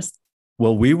 yes, yes.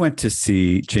 Well, we went to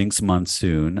see Jinx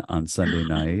Monsoon on Sunday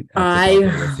night at the I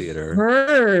Balboa Theater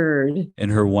heard. in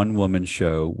her one-woman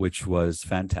show, which was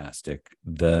fantastic.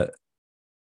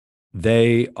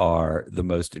 They are the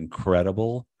most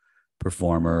incredible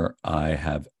performer I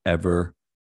have ever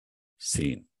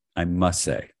seen, I must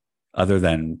say, other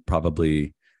than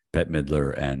probably Bette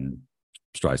Midler and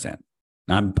Streisand.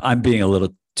 I'm being a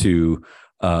little too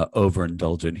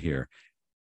overindulgent here.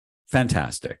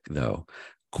 Fantastic, though.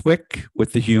 Quick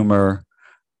with the humor,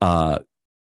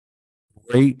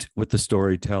 great with the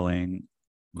storytelling,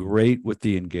 great with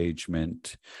the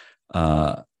engagement.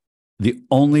 The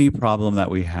only problem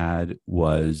that we had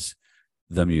was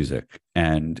the music,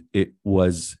 and it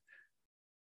was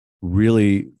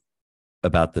really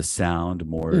about the sound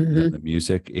more than the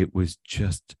music. It was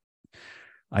just,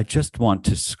 I just want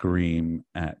to scream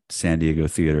at San Diego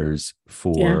theaters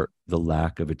for the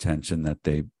lack of attention that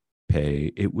they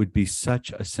pay. It would be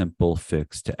such a simple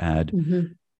fix to add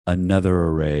another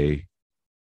array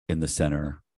in the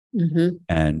center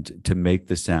and to make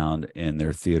the sound in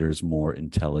their theaters more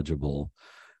intelligible.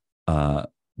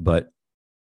 But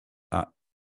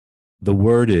the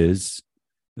word is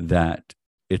that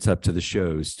it's up to the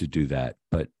shows to do that.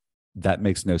 But that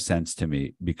makes no sense to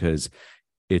me because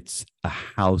it's a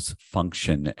house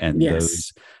function, and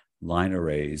those line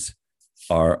arrays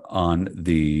are on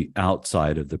the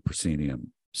outside of the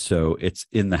proscenium. So it's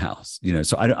in the house,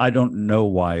 so I don't know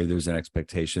why there's an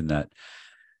expectation that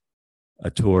a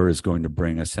tour is going to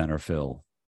bring a center fill,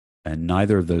 and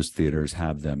neither of those theaters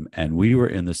have them. And we were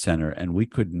in the center and we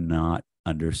could not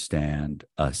understand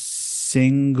a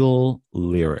single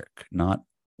lyric, not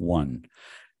one.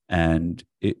 And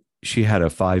she had a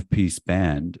 5-piece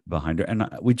band behind her, and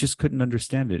we just couldn't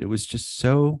understand it. It was just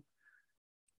so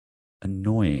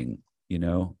annoying,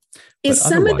 Is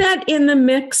some of that in the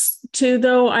mix too,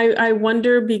 though? I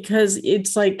wonder, because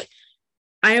it's like,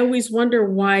 I always wonder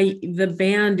why the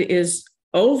band is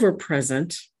over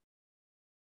present.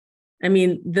 I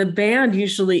mean, the band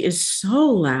usually is so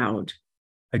loud.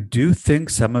 I do think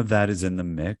some of that is in the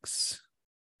mix,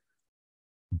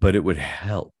 but it would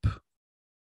help,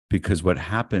 because what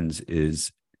happens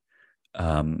is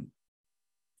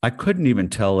I couldn't even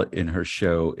tell in her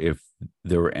show if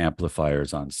there were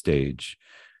amplifiers on stage,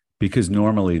 because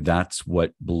normally that's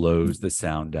what blows the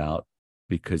sound out,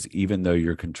 because even though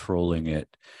you're controlling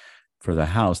it for the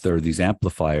house, there are these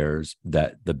amplifiers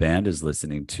that the band is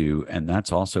listening to, and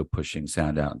that's also pushing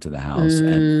sound out into the house.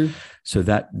 And so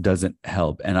that doesn't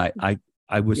help. And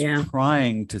I was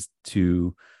trying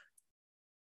to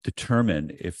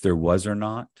determine if there was or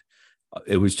not.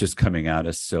 It was just coming at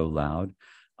us so loud.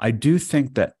 I do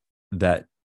think that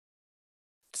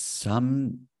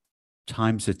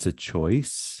sometimes it's a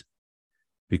choice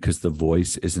because the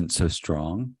voice isn't so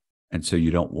strong, and so you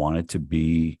don't want it to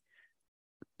be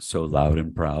so loud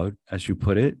and proud, as you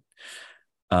put it.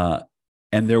 And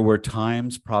there were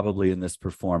times probably in this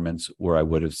performance where I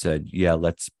would have said, yeah,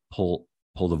 let's pull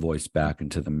the voice back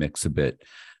into the mix a bit.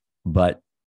 But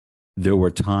there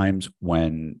were times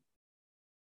when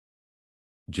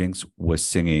Jinx was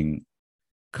singing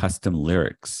custom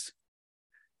lyrics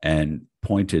and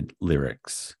pointed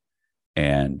lyrics,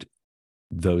 and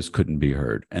those couldn't be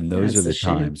heard. And those are the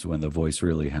times when the voice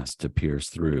really has to pierce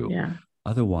through. Yeah.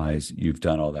 Otherwise, you've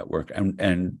done all that work.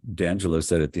 And D'Angelo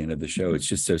said at the end of the show, it's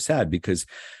just so sad because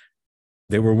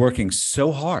they were working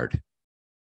so hard.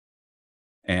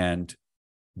 And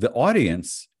the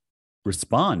audience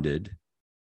responded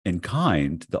in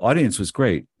kind. The audience was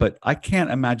great, but I can't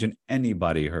imagine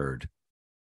anybody heard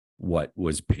what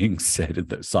was being said in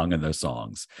the song in those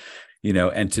songs,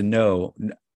 and to know,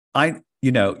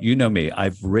 you know me,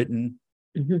 I've written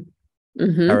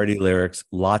parody lyrics,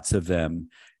 lots of them.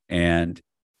 And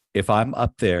if I'm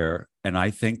up there and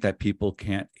I think that people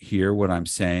can't hear what I'm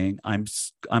saying, I'm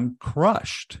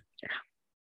crushed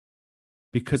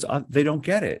because they don't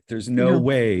get it. There's no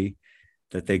way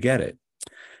that they get it.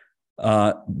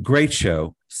 Great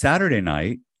show. Saturday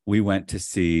night, we went to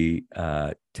see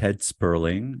Ted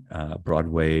Sperling,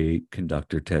 Broadway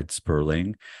conductor Ted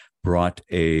Sperling, brought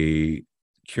a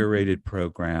curated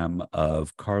program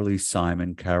of Carly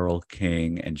Simon, Carole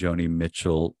King, and Joni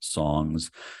Mitchell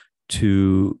songs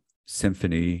to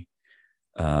Symphony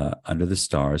Under the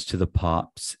Stars, to the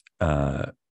Pops,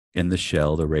 In the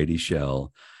Shell, the Rady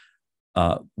Shell.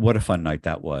 What a fun night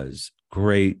that was.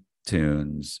 Great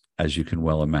tunes, as you can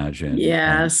well imagine.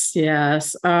 Yes,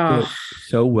 yes. Oh,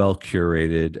 so well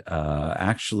curated.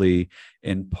 Actually,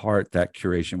 in part, that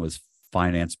curation was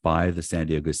financed by the San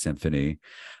Diego Symphony.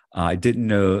 I didn't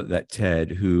know that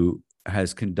Ted, who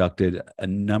has conducted a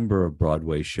number of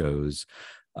Broadway shows,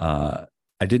 I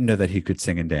didn't know that he could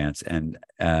sing and dance. And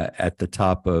at the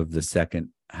top of the second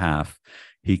half,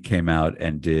 he came out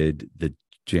and did the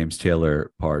James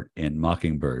Taylor part in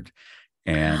Mockingbird.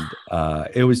 And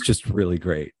it was just really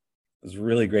great. It was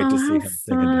really great to see him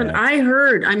sing and dance. I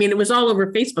heard, I mean, it was all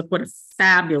over Facebook. What a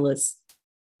fabulous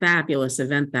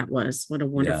event that was. What a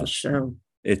wonderful show.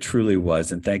 It truly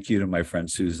was. And thank you to my friend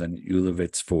Susan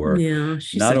Ulevitz for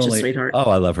she's such a sweetheart. Oh,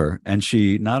 I love her. And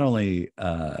she not only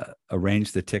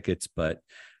arranged the tickets, but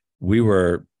we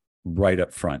were right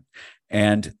up front.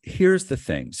 And here's the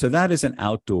thing. So that is an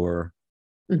outdoor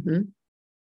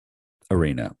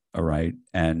arena. All right.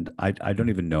 And I don't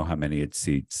even know how many it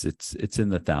seats. It's in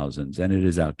the thousands, and it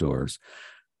is outdoors.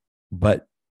 But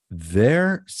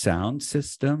their sound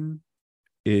system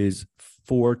is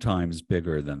 4 times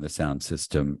bigger than the sound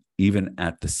system, even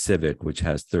at the Civic, which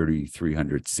has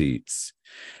 3,300 seats,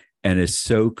 and is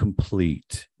so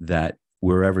complete that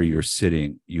wherever you're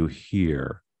sitting, you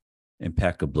hear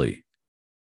impeccably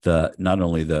not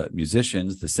only the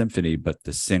musicians, the symphony, but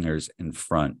the singers in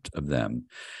front of them.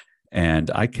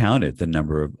 And I counted the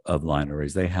number of line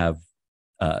arrays. They have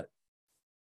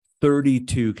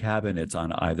 32 cabinets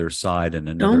on either side and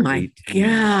another 18. Oh my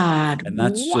God. And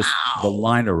that's just the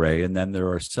line array. And then there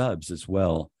are subs as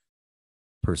well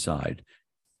per side.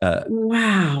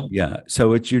 Wow. Yeah.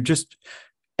 So you're just,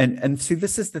 and see,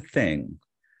 this is the thing.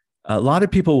 A lot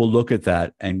of people will look at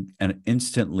that and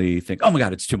instantly think, oh my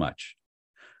God, it's too much.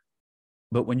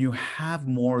 But when you have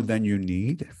more than you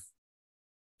need,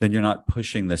 then you're not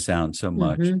pushing the sound so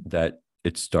much that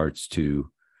it starts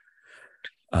to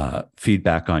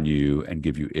feedback on you and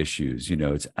give you issues.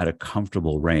 It's at a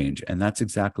comfortable range. And that's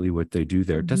exactly what they do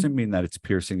there. It doesn't mean that it's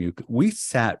piercing you. We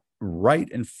sat right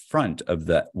in front of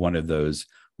one of those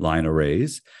line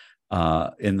arrays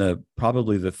in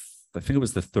I think it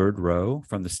was the 3rd row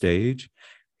from the stage.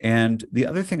 And the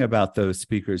other thing about those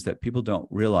speakers that people don't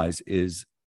realize is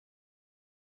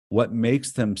what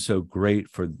makes them so great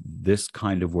for this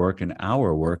kind of work and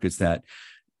our work is that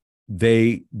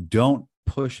they don't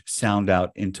push sound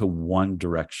out into one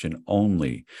direction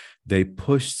only. They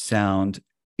push sound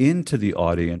into the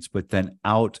audience, but then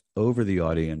out over the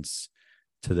audience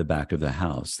to the back of the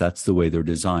house. That's the way they're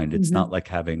designed. It's not like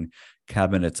having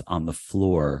cabinets on the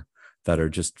floor that are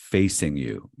just facing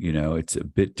you. It's a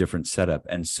bit different setup.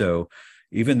 And so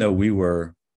even though we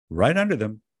were right under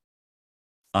them,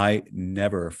 I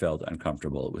never felt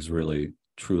uncomfortable. It was really,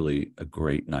 truly a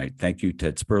great night. Thank you,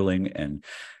 Ted Sperling and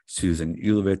Susan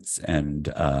Ulevitz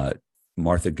and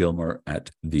Martha Gilmer at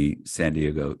the San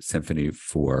Diego Symphony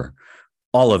for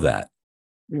all of that.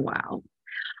 Wow.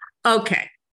 Okay.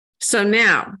 So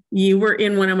now you were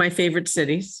in one of my favorite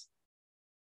cities.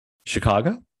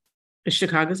 Chicago?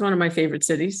 Chicago's one of my favorite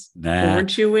cities. Nah,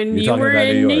 weren't you in? You were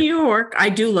in New York. I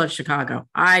do love Chicago.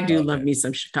 I do love me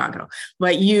some Chicago.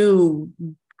 But you,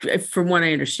 from what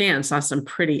I understand, saw some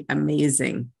pretty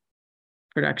amazing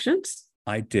productions.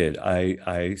 I did.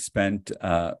 I spent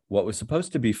what was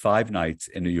supposed to be 5 nights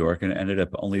in New York and ended up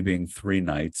only being 3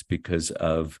 nights because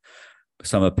of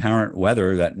some apparent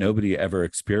weather that nobody ever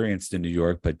experienced in New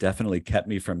York, but definitely kept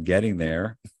me from getting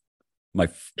there. My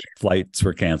flights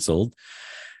were canceled.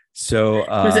 So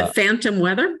was it phantom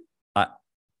weather? I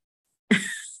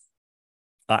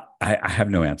have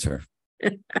no answer.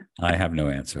 I have no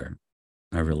answer.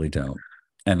 I really don't.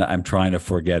 And I'm trying to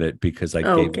forget it because I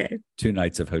gave 2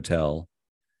 nights of hotel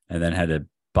and then had to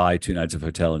buy 2 nights of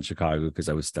hotel in Chicago because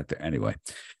I was stuck there. Anyway,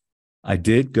 I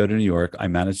did go to New York. I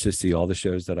managed to see all the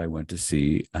shows that I went to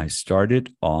see. I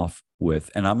started off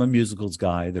with, and I'm a musicals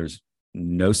guy. There's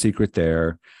no secret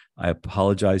there. I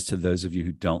apologize to those of you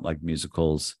who don't like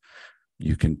musicals.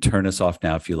 You can turn us off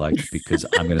now if you like, because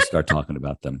I'm going to start talking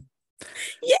about them.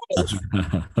 Yay!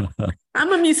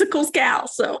 I'm a musicals gal,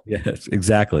 so. Yes,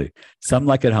 exactly. Some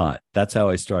Like It Hot. That's how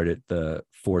I started the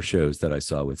 4 shows that I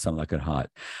saw with Some Like It Hot.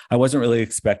 I wasn't really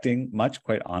expecting much,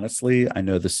 quite honestly. I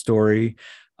know the story,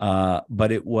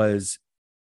 but it was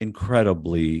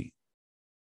incredibly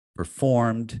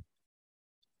performed,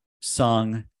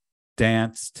 sung,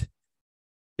 danced.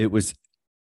 It was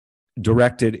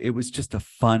directed. It was just a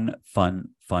fun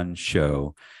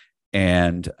show.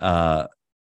 And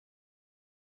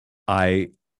I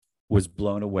was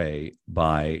blown away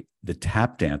by the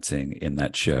tap dancing in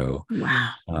that show.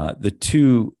 Wow. The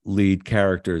two lead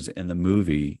characters in the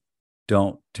movie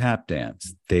don't tap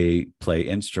dance. They play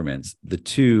instruments. The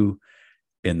two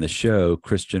in the show,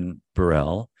 Christian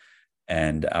Borle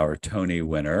and our Tony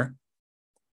winner,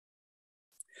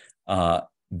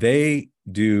 they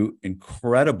do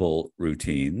incredible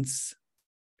routines.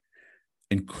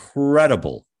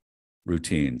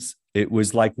 It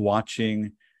was like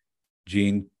watching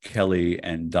Gene Kelly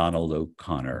and Donald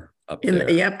O'Connor up there.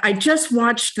 Yep. I just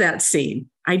watched that scene.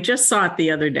 I just saw it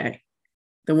the other day,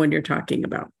 the one you're talking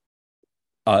about.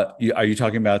 Are you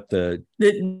talking about the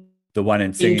one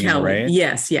in Singing in the Rain?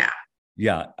 Yes, yeah.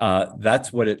 Yeah,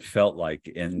 that's what it felt like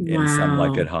in Some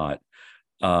Like It Hot.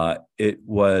 It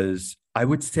was, I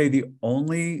would say, the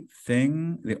only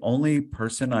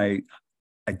person I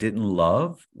didn't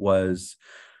love was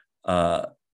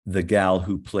the gal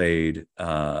who played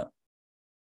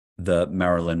the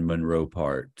Marilyn Monroe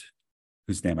part,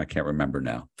 whose name I can't remember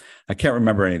now. I can't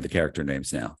remember any of the character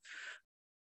names now.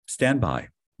 Stand by.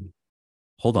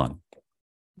 Hold on.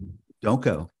 Don't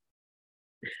go.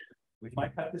 We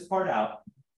might cut this part out.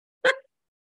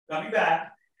 Coming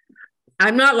back.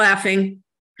 I'm not laughing.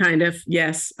 Kind of.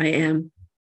 Yes, I am.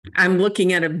 I'm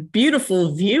looking at a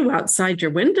beautiful view outside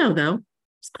your window, though.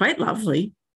 It's quite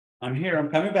lovely. I'm here. I'm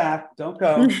coming back. Don't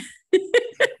go.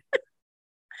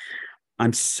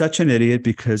 I'm such an idiot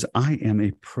because I am a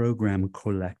program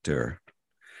collector.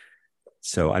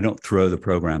 So I don't throw the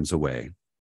programs away.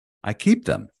 I keep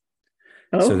them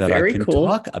so that I can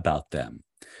talk about them,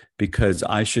 because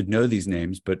I should know these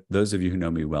names. But those of you who know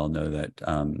me well know that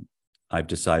I've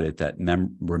decided that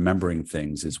remembering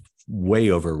things is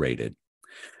way overrated.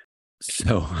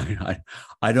 So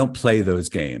I don't play those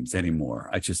games anymore.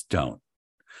 I just don't.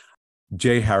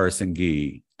 J. Harrison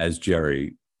Ghee as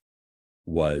Jerry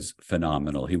was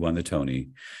phenomenal. He won the Tony.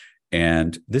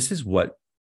 And this is what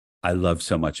I love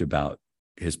so much about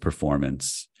his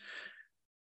performance.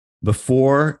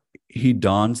 Before he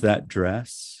dons that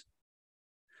dress,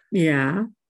 yeah,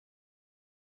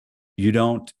 you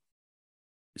don't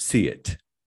see it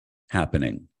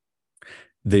happening.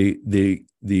 The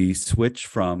switch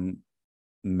from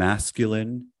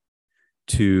masculine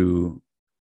to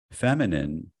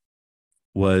feminine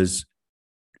was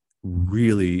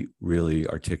really, really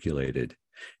articulated,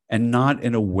 and not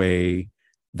in a way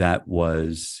that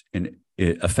was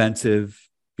offensive.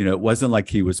 You know, it wasn't like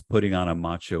he was putting on a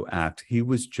macho act. He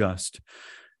was just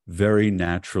very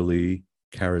naturally,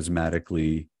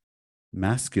 charismatically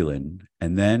masculine.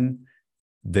 And then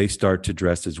they start to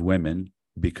dress as women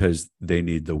because they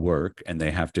need the work and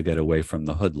they have to get away from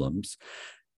the hoodlums.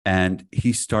 And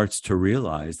he starts to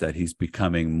realize that he's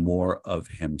becoming more of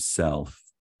himself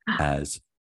as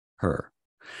her.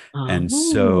 Oh. And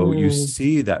so you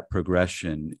see that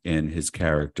progression in his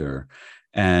character,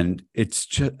 and it's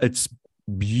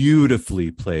beautifully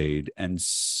played and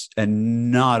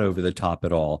not over the top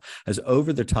at all. As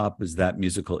over the top as that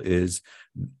musical is,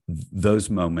 those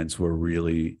moments were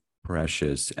really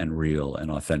precious and real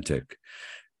and authentic.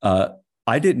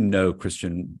 I didn't know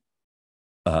Christian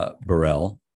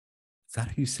Borle. Is that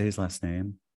how you say his last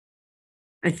name?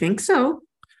 I think so.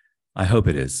 I hope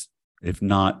it is. If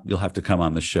not, you'll have to come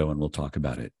on the show and we'll talk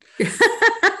about it.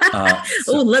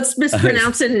 Let's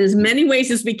mispronounce it in as many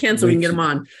ways as we can so we can get him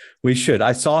on. We should.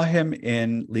 I saw him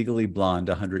in Legally Blonde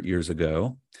 100 years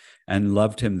ago and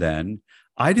loved him then.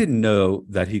 I didn't know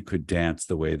that he could dance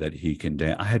the way that he can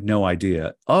dance. I had no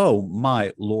idea. Oh,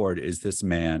 my Lord, is this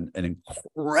man an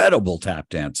incredible tap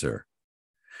dancer?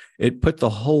 It put the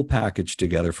whole package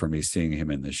together for me seeing him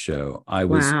in this show. I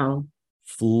was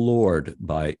floored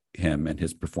by him and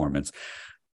his performance.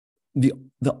 The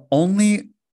only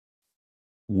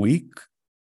weak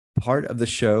part of the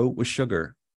show was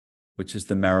Sugar, which is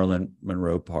the Marilyn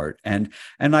Monroe part. And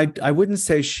I wouldn't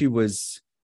say she was,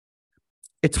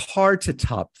 it's hard to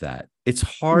top that. It's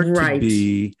hard to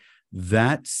be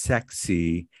that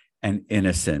sexy and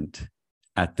innocent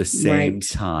at the same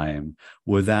time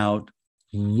without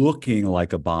looking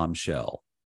like a bombshell.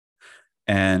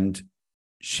 And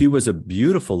she was a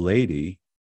beautiful lady,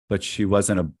 but she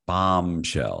wasn't a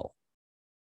bombshell,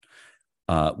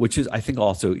 which is, I think,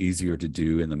 also easier to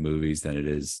do in the movies than it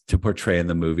is to portray in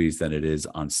the movies than it is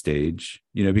on stage,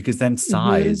 you know, because then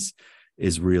size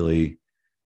is really,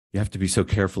 you have to be so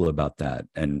careful about that.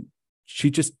 And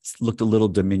she just looked a little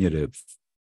diminutive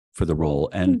for the role.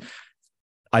 And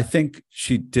I think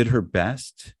she did her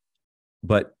best,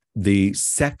 but the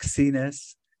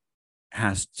sexiness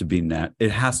has to be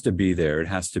it has to be there. It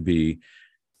has to be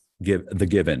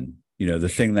given, you know, the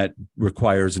thing that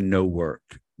requires no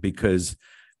work, because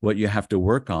what you have to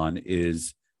work on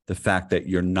is the fact that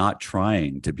you're not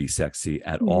trying to be sexy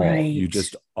at all. Right. You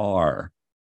just are,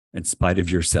 in spite of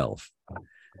yourself.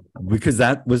 Because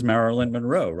that was Marilyn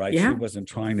Monroe, right? Yeah. She wasn't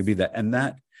trying to be that. And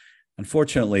that,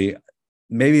 unfortunately,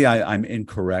 maybe I'm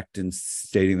incorrect in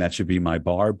stating that should be my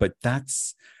bar, but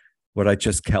that's what I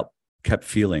just kept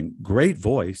feeling. Great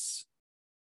voice,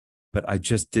 but I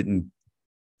didn't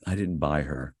buy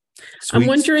her. I'm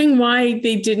wondering why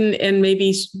they didn't, and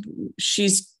maybe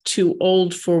she's too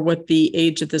old for what the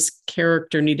age of this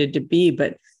character needed to be,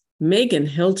 but Megan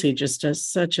Hilty just does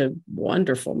such a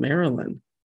wonderful Marilyn.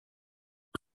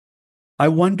 I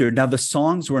wonder. Now, the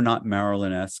songs were not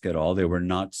Marilyn-esque at all. They were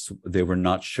not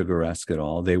Sugar-esque at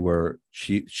all. They were.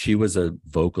 She was a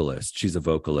vocalist. She's a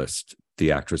vocalist.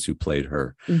 The actress who played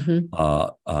her,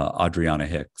 Adriana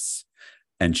Hicks,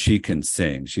 and she can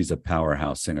sing. She's a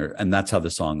powerhouse singer, and that's how the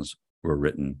songs were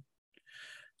written.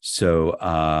 So,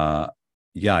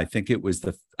 yeah, I think it was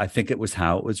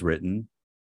how it was written,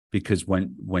 because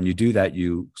when you do that,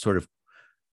 you sort of,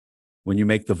 when you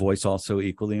make the voice also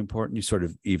equally important, you sort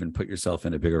of even put yourself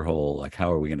in a bigger hole. Like,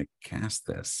 how are we going to cast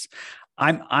this?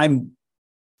 I'm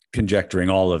conjecturing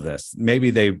all of this. Maybe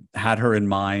they had her in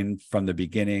mind from the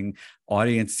beginning.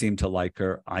 Audience seemed to like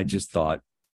her. I just thought,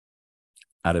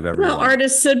 out of everyone. Well, art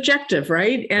is subjective,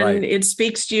 right? And Right. it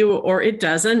speaks to you, or it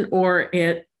doesn't, or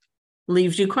it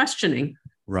leaves you questioning.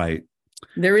 Right.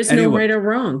 There is Anyway, no right or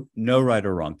wrong. No right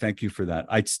or wrong. Thank you for that.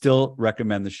 I'd still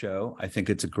recommend the show. I think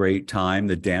it's a great time.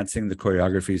 The dancing, the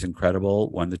choreography is incredible.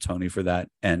 Won the Tony for that.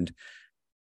 And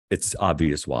it's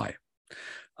obvious why.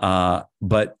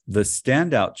 But the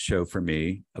standout show for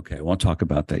me, okay, I won't talk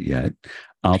about that yet.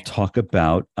 I'll talk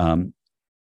about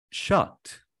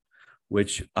Shucked,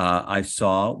 which I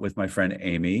saw with my friend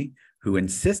Amy, who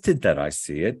insisted that I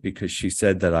see it because she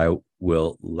said that I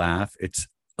will laugh. It's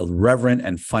irreverent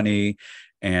and funny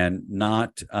and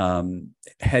not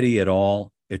heady at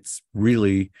all. It's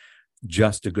really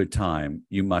just a good time.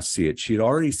 You must see it. She'd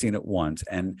already seen it once.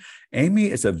 And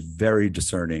Amy is a very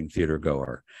discerning theater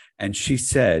goer. And she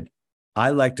said,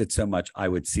 I liked it so much, I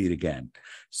would see it again.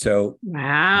 So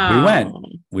Wow. we went,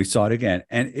 we saw it again.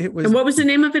 And it was. And what was the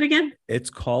name of it again? It's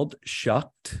called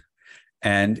Shucked.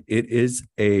 And it is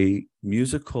a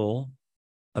musical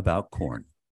about corn.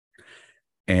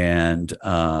 And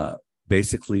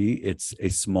basically, it's a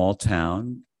small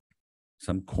town,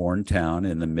 some corn town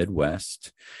in the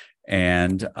Midwest,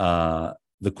 and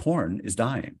the corn is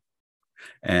dying,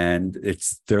 and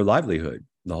it's their livelihood.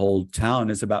 The whole town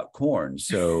is about corn,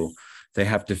 so they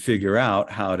have to figure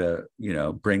out how to,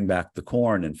 bring back the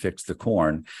corn and fix the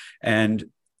corn. And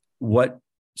what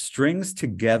strings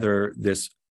together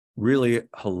this really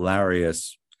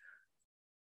hilarious,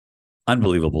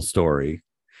 unbelievable story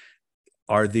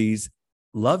are these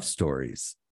love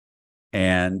stories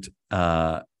and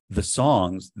the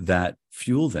songs that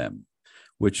fuel them,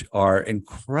 which are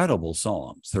incredible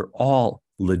songs. They're all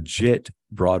legit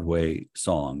Broadway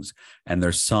songs, and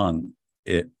they're sung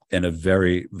in a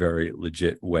very, very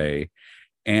legit way.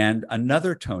 And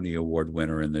another Tony Award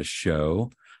winner in this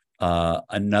show, a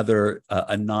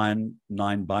non-binary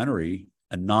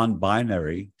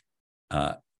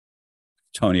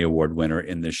Tony Award winner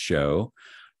in this show,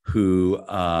 who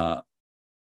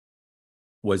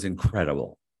was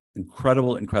incredible.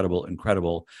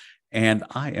 And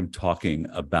I am talking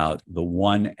about the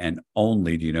one and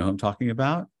only, do you know who I'm talking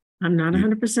about? I'm not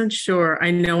 100% sure.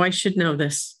 I know I should know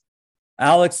this.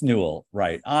 Alex Newell,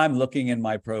 right. I'm looking in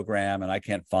my program and I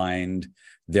can't find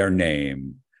their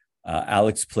name.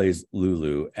 Alex plays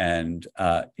Lulu, and,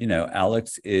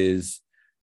 Alex is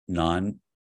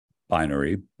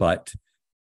non-binary, but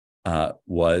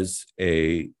was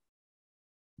a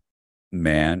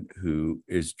man who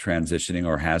is transitioning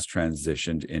or has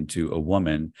transitioned into a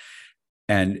woman.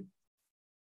 And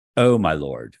oh my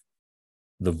Lord,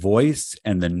 the voice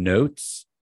and the notes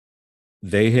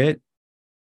they hit.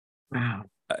 Wow.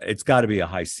 It's got to be a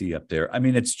high C up there. I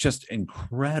mean, it's just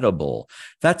incredible.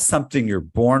 That's something you're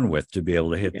born with, to be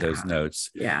able to hit those notes.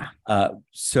 Yeah.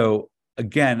 So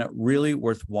again, really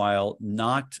worthwhile.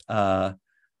 Not a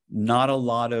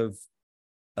lot of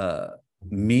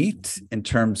meat in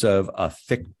terms of a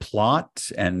thick plot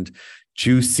and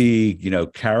juicy,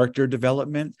 character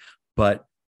development, but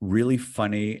really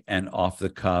funny and off the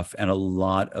cuff, and a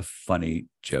lot of funny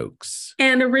jokes.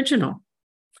 And original.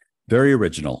 Very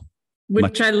original.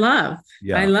 Which I love.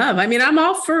 Yeah. I love. I mean, I'm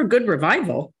all for a good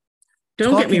revival.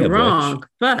 Don't get me wrong,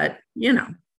 but,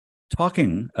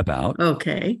 Talking about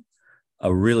okay,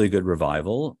 a really good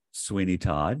revival, Sweeney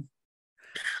Todd.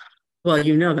 Well,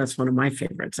 that's one of my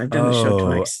favorites. I've done the show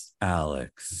twice.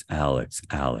 Alex.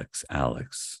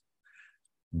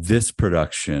 This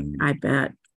production, I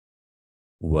bet,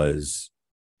 was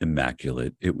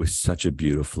immaculate. It was such a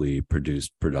beautifully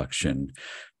produced production.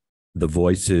 The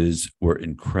voices were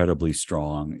incredibly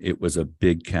strong. It was a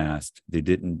big cast. They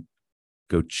didn't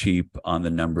go cheap on the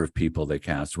number of people they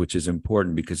cast, which is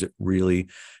important because it really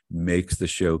makes the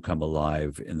show come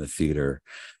alive in the theater.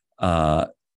 Annalee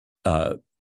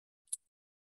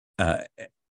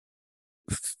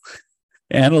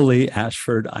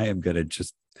Ashford,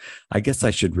 I guess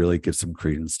I should really give some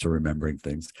credence to remembering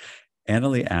things.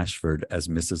 Annalee Ashford as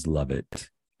Mrs. Lovett.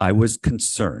 I was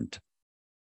concerned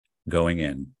going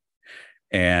in.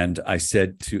 And I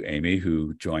said to Amy,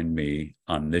 who joined me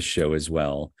on this show as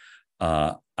well,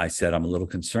 I said, I'm a little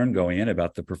concerned going in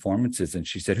about the performances. And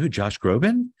she said, who, Josh Groban?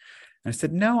 And I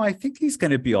said, no, I think he's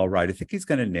going to be all right. I think he's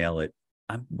going to nail it.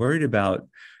 I'm worried about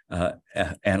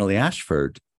Annalee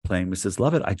Ashford playing Mrs.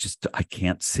 Lovett. I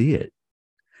can't see it.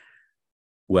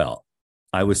 Well,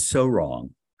 I was so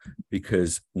wrong,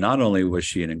 because not only was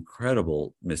she an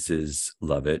incredible Mrs.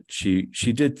 Lovett, she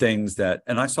did things that,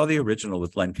 and I saw the original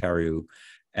with Len Cariou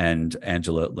and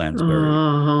Angela Lansbury.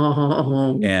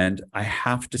 Oh. And I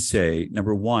have to say,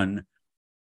 number one,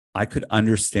 I could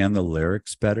understand the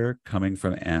lyrics better coming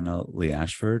from Annalee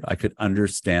Ashford. I could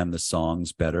understand the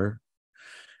songs better.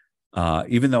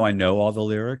 Even though I know all the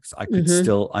lyrics, I could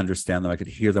still understand them. I could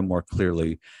hear them more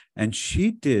clearly. And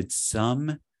she did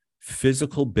some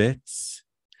physical bits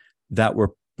that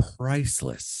were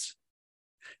priceless.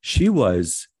 She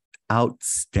was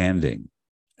outstanding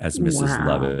as Mrs.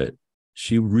 Lovett.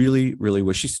 She really, really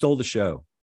was. She stole the show.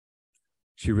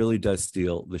 She really does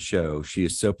steal the show. She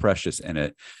is so precious in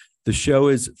it. The show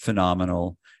is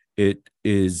phenomenal. It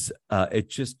is, I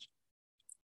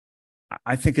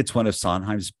think it's one of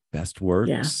Sondheim's best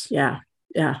works. Yeah.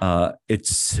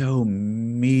 It's so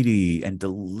meaty and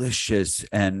delicious,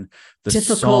 and the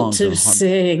difficult songs to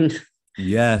sing.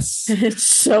 Yes. It's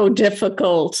so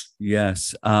difficult.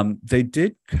 Yes. They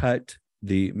did cut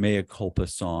the Mea Culpa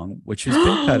song, which has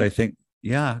been cut, I think.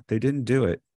 Yeah, they didn't do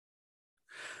it.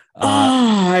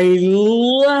 I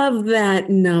love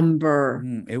that number.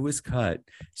 It was cut.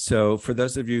 So for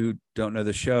those of you who don't know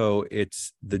the show,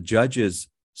 it's the Judge's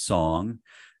song,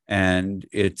 and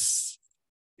he's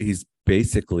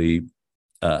basically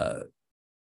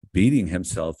beating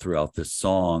himself throughout this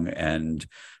song and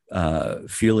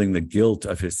feeling the guilt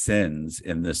of his sins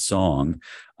in this song.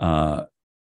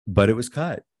 But it was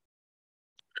cut.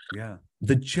 Yeah.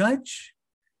 The Judge,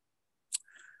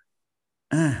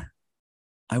 I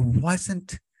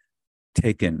wasn't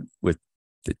taken with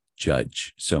the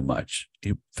Judge so much.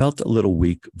 He felt a little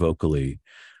weak vocally.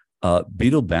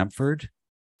 Beetle Bamford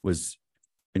was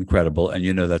incredible.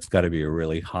 And that's got to be a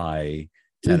really high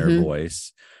tenor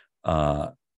voice.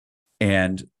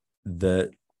 And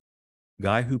the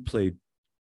guy who played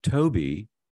Toby,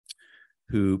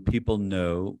 who people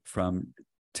know from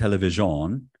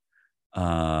television,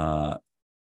 here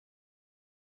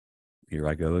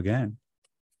I go again.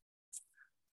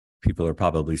 People are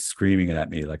probably screaming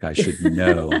at me like I should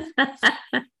know.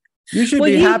 You should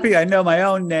be happy I know my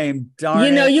own name, darn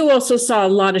it. You also saw a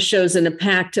lot of shows in a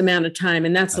packed amount of time,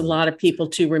 and that's a lot of people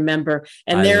to remember.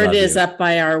 And there it is, up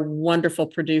by our wonderful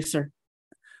producer.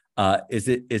 Is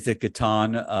it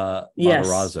Gaetan Yes.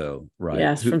 Matarazzo, right?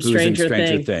 Yes, from who's Stranger in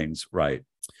Stranger Things. Things, right?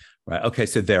 Okay,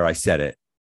 so there, I said it.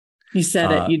 You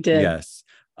said it. You did. Yes.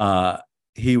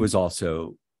 He was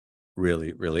also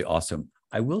really, really awesome.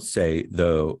 I will say,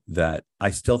 though, that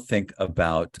I still think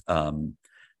about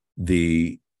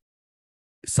the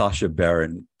Sacha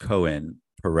Baron Cohen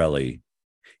Pirelli,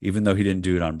 even though he didn't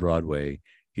do it on Broadway,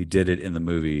 he did it in the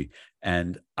movie.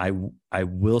 And I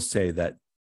will say that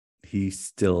he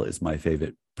still is my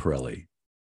favorite Pirelli.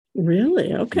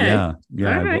 Really? Okay. Yeah.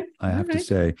 All right. I have to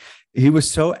say, he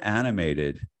was so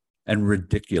animated and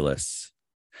ridiculous.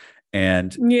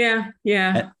 And yeah.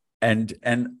 And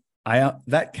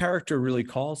that character really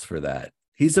calls for that.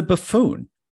 He's a buffoon.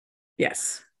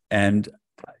 Yes. And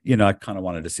I kind of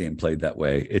wanted to see him played that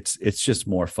way. It's just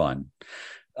more fun.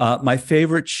 My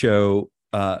favorite show,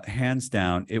 hands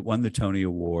down, it won the Tony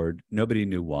Award. Nobody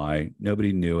knew why.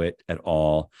 Nobody knew it at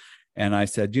all. And I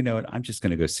said, you know what? I'm just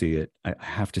going to go see it. I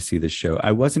have to see this show.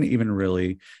 I wasn't even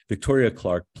really. Victoria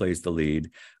Clark plays the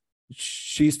lead.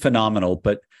 She's phenomenal.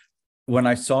 But when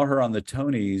I saw her on the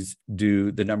Tonys do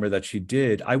the number that she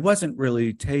did, I wasn't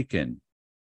really taken.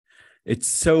 It's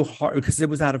so hard because it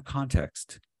was out of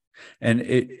context. And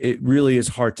it really is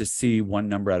hard to see one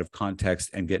number out of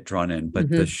context and get drawn in. But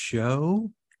the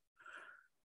show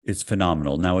is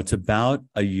phenomenal. Now, it's about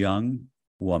a young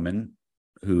woman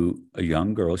a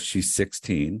young girl, she's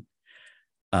 16,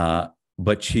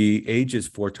 but she ages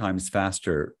 4 times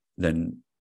faster than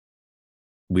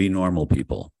we normal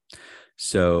people.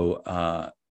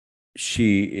 So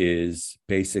she is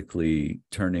basically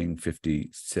turning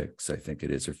 56, I think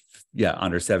it is, or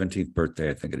on her 17th birthday,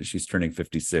 I think it is. She's turning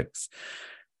 56.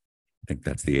 I think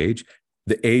that's the age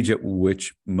at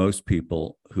which most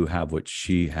people who have what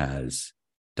she has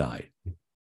die.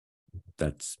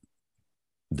 That's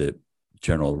the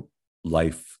general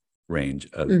life range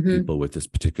of people with this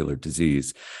particular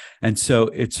disease. And so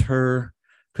it's her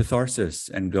catharsis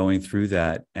and going through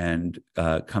that and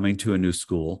coming to a new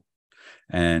school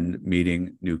and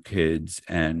meeting new kids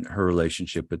and her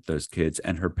relationship with those kids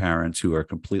and her parents who are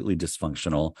completely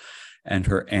dysfunctional, and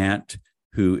her aunt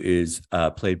who is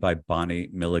played by Bonnie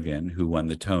Milligan, who won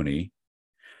the Tony,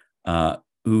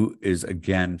 who is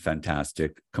again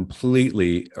fantastic,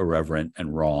 completely irreverent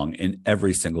and wrong in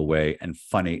every single way and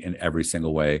funny in every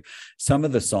single way. Some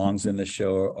of the songs in the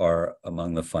show are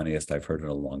among the funniest I've heard in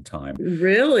a long time.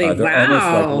 Really? They're wow.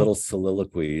 almost like little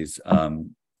soliloquies,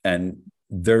 and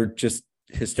they're just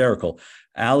hysterical.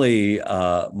 Ali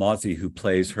Mawzi, who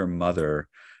plays her mother,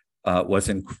 was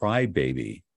in Cry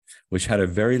Baby, which had a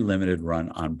very limited run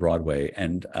on Broadway.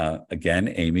 And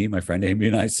again, Amy, my friend Amy,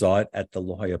 and I saw it at the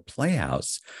La Jolla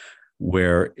Playhouse,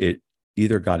 where it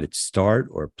either got its start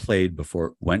or played before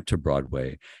it went to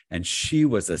Broadway. And she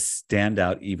was a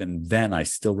standout even then. I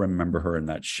still remember her in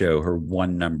that show, her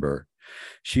one number.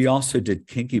 She also did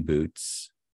Kinky Boots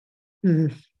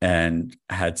and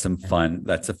had some fun.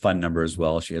 That's a fun number as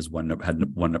well. She has had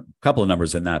a couple of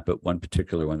numbers in that, but one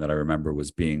particular one that I remember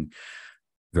was being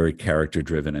very character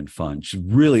driven and fun. She's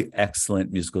really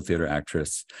excellent musical theater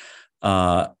actress.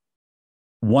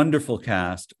 Wonderful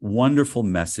cast, wonderful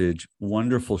message,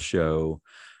 wonderful show.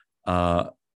 I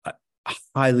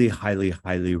highly, highly,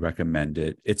 highly recommend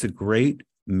it. It's a great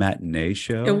matinee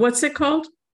show. And what's it called?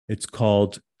 It's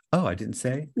called, I didn't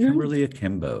say, Kimberly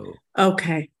Akimbo.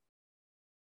 Okay.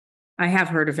 I have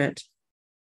heard of it.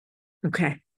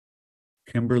 Okay.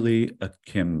 Kimberly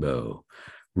Akimbo.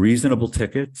 Reasonable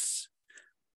tickets.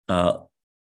 You'll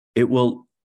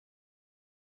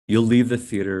leave the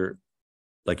theater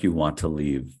like you want to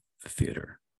leave the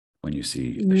theater when you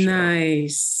see the show.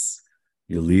 Nice.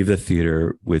 You leave the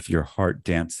theater with your heart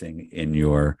dancing in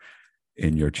your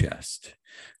chest.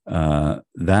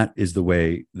 That is the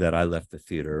way that I left the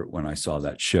theater when I saw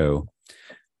that show.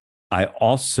 I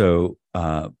also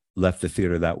left the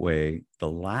theater that way the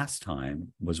last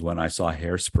time was when I saw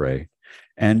Hairspray.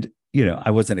 And,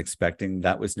 I wasn't expecting,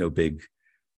 that was no big,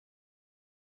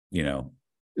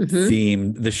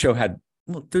 theme. The show had,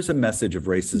 there's a message of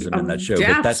racism in that show.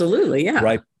 Yeah, but absolutely. Yeah.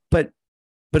 Right. But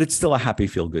it's still a happy,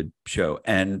 feel good show.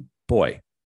 And boy,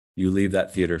 you leave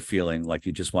that theater feeling like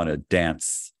you just want to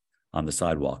dance on the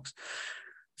sidewalks.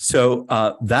 So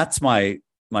that's my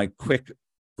quick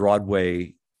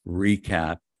Broadway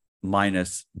recap,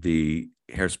 minus the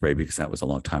Hairspray, because that was a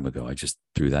long time ago. I just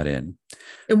threw that in.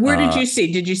 And where did you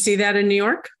see? Did you see that in New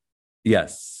York?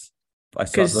 Yes. I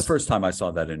saw the first time I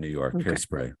saw that in New York, okay.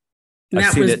 Hairspray.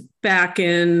 That was back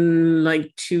in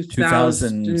like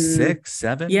 2006,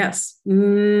 7? Yes.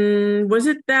 Was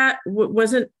it that?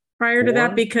 Was it prior to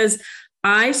that? Because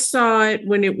I saw it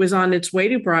when it was on its way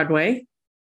to Broadway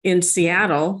in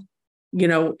Seattle,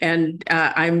 and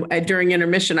I'm during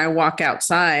intermission, I walk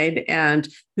outside and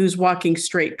who's walking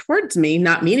straight towards me,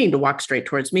 not meaning to walk straight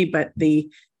towards me, but the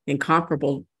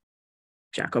incomparable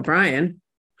Jack O'Brien.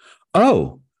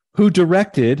 Oh, who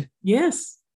directed?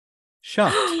 Yes.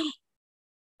 Shocked.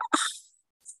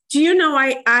 Do you know,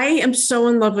 I am so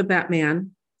in love with that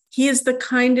man. He is the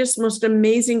kindest, most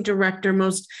amazing director,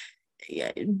 most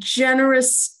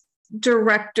generous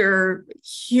director,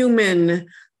 human.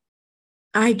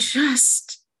 I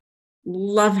just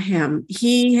love him.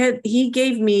 He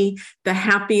gave me the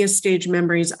happiest stage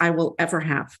memories I will ever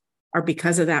have are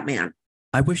because of that man.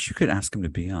 I wish you could ask him to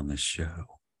be on this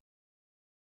show.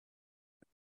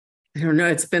 I don't know.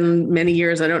 It's been many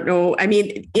years. I don't know. I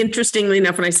mean, interestingly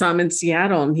enough, when I saw him in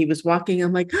Seattle and he was walking,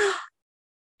 I'm like, oh,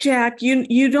 Jack,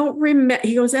 you don't remember.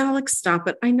 He goes, Alex, stop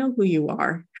it. I know who you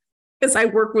are. Because I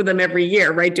work with him every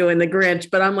year, right, doing the Grinch.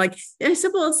 But I'm like, I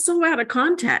said, well, it's so out of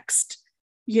context,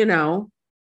 Well,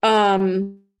 I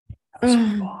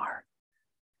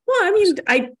mean,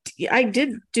 I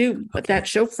did do that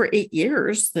show for 8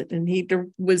 years, and he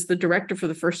was the director for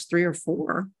the first 3 or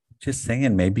 4. Just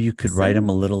saying, maybe you could write him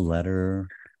a little letter.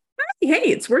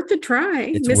 Hey, it's worth a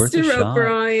try. Mr.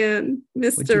 O'Brien.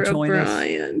 Mr.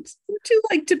 O'Brien. Would you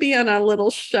like to be on a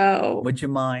little show? Would you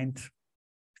mind?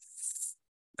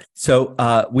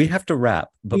 So we have to wrap,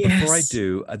 but before I Yes.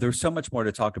 do, there's so much more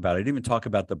to talk about. I didn't even talk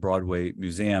about the Broadway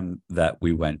Museum that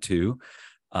we went to.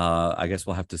 I guess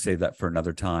we'll have to save that for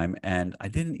another time. And I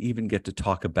didn't even get to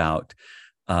talk about,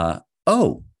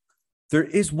 oh, there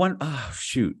is one, oh,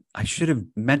 shoot. I should have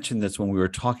mentioned this when we were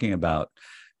talking about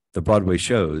the Broadway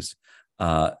shows.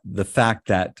 The fact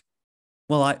that,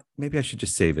 well, maybe I should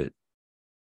just save it.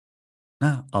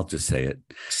 No, I'll just say it.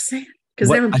 Just say it, because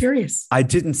then I'm curious. I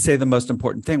didn't say the most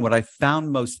important thing. What I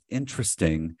found most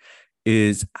interesting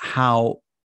is how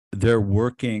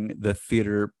the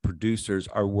theater producers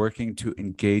are working to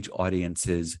engage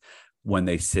audiences when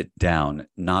they sit down,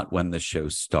 not when the show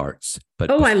starts.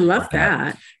 But I love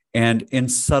that. And in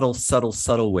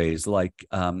subtle ways, like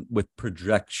with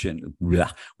projection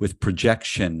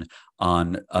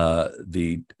on a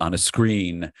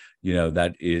screen,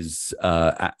 that is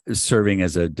serving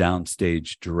as a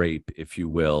downstage drape, if you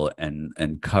will,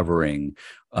 and covering,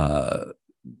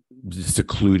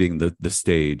 secluding the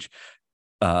stage,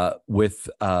 with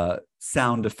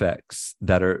sound effects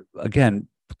that are, again,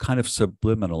 kind of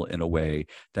subliminal in a way,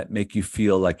 that make you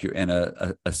feel like you're in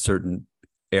a certain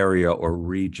area or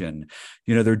region.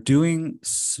 They're doing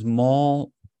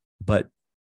small but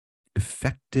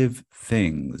effective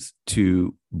things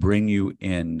to bring you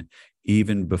in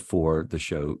even before the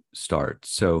show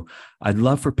starts. So I'd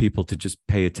love for people to just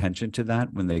pay attention to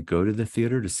that when they go to the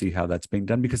theater, to see how that's being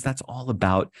done, because that's all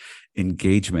about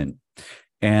engagement.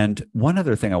 And one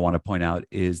other thing I want to point out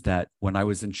is that when I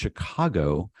was in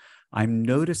Chicago, I'm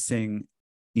noticing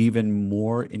even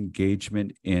more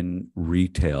engagement in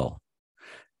retail,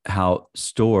 how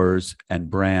stores and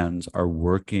brands are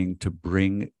working to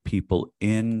bring people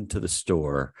into the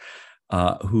store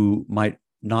who might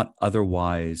not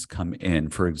otherwise come in.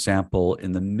 For example,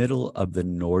 in the middle of the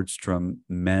Nordstrom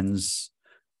men's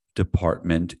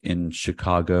department in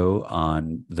Chicago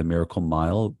on the Miracle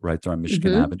Mile, right there on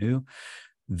Michigan Avenue,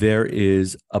 there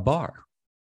is a bar,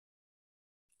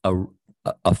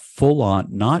 a full-on,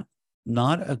 not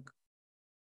a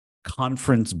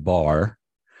conference bar,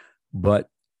 but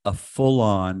a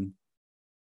full-on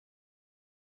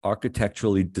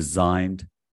architecturally designed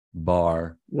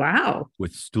bar. Wow.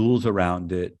 With stools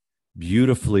around it,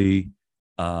 beautifully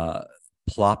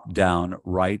plopped down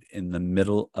right in the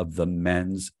middle of the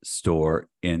men's store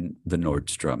in the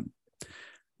Nordstrom.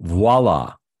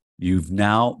 Voila. You've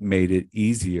now made it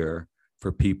easier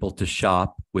for people to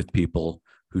shop with people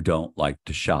who don't like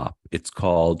to shop. It's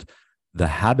called The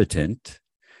Habitant,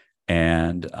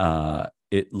 and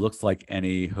it looks like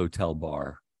any hotel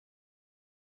bar.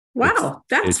 Wow,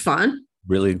 that's fun.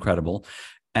 Really incredible.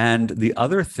 And the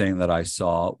other thing that I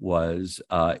saw was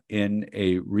in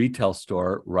a retail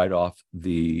store right off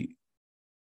the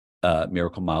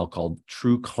Miracle Mile called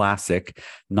True Classic,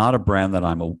 not a brand that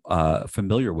I'm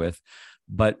familiar with,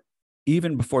 but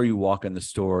even before you walk in the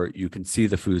store, you can see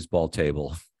the foosball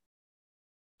table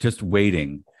just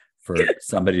waiting for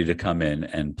somebody to come in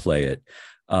and play it.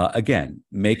 Again,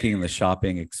 making the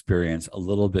shopping experience a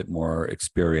little bit more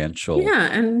experiential. Yeah,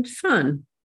 and fun.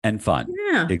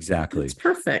 Yeah, exactly. It's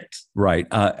perfect. Right.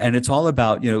 And it's all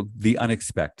about, the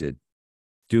unexpected,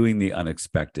 doing the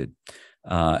unexpected.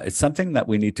 It's something that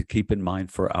we need to keep in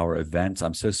mind for our events.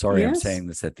 I'm so sorry I'm saying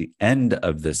this at the end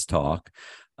of this talk,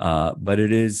 but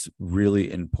it is really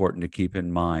important to keep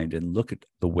in mind and look at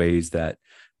the ways that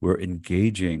we're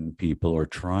engaging people or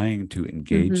trying to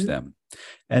engage them.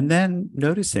 And then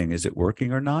noticing, is it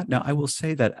working or not? Now, I will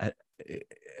say that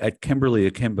at Kimberly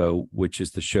Akimbo, which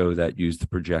is the show that used the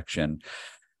projection,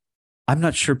 I'm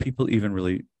not sure people even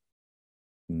really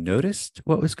noticed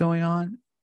what was going on,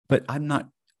 but I'm not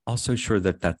also sure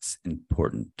that that's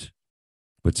important.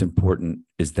 What's important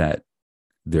is that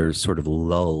they're sort of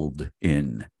lulled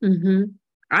in.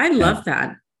 I love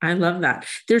that. I love that.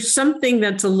 There's something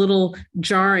that's a little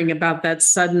jarring about that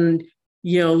sudden,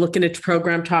 looking at the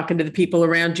program, talking to the people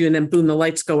around you, and then boom, the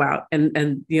lights go out, and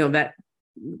that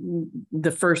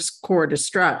the first chord is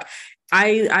struck.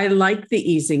 I like the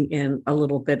easing in a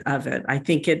little bit of it. I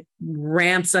think it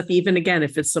ramps up, even again,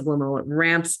 if it's subliminal, it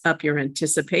ramps up your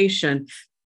anticipation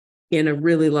in a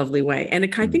really lovely way. And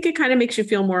I think it kind of makes you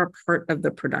feel more a part of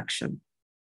the production.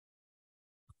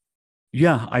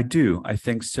 Yeah, I do. I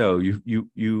think so.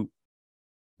 You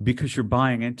because you're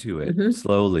buying into it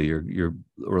slowly, you're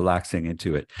relaxing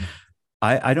into it.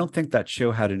 I don't think that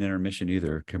show had an intermission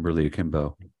either, Kimberly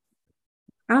Akimbo.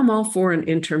 I'm all for an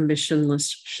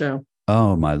intermissionless show.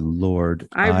 Oh, my Lord.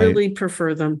 I really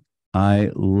prefer them.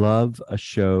 I love a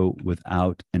show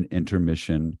without an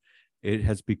intermission. It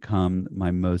has become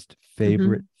my most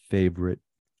favorite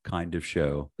kind of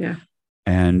show. Yeah.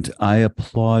 And I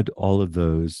applaud all of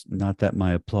those. Not that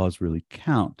my applause really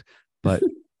count, but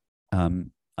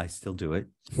I still do it.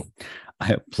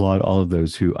 I applaud all of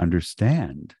those who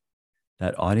understand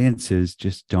that audiences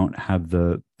just don't have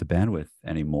the bandwidth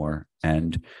anymore.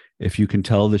 And if you can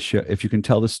tell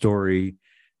the story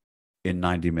in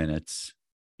 90 minutes,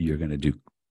 you're going to do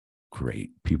great.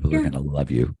 People are going to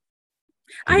love you.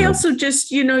 I also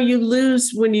just, you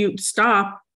lose when you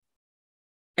stop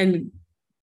and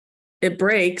it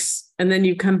breaks and then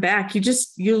you come back.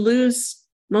 You lose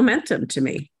momentum to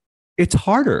me. It's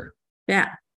harder.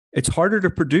 Yeah. It's harder to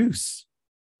produce,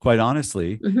 quite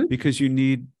honestly, because you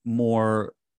need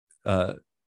more,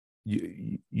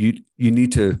 you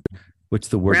need to, what's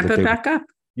the word? Ramp it back up.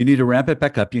 You need to ramp it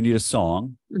back up. You need a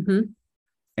song.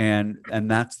 And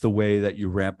that's the way that you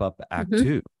ramp up act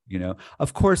two,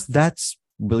 Of course, that's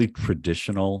really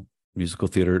traditional musical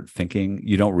theater thinking.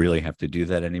 You don't really have to do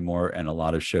that anymore. And a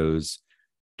lot of shows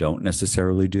don't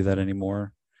necessarily do that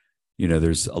anymore.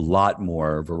 There's a lot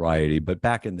more variety, but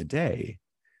back in the day,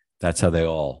 that's how they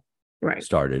all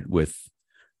started with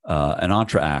an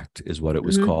entr'acte is what it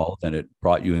was called. And it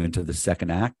brought you into the second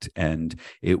act. And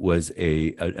it was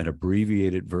an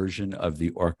abbreviated version of the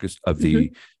orchestra,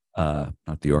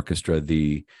 not the orchestra,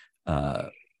 the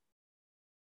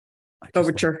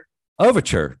overture.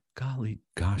 Golly,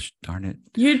 gosh, darn it.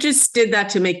 You just did that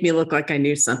to make me look like I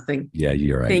knew something. Yeah,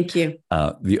 you're right. Thank you.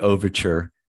 The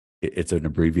overture, it's an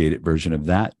abbreviated version of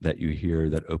that you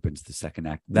hear that opens the second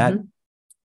act. That,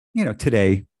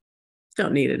 today.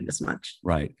 Don't need it as much.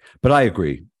 Right. But I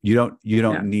agree. You don't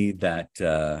need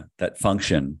that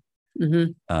function.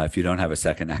 If you don't have a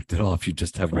second act at all, if you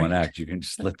just have one act, you can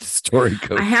just let the story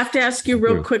go. I have to ask you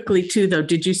real quickly too, though.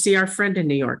 Did you see our friend in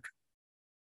New York?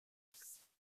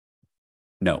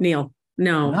 No. Neil.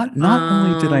 No. Not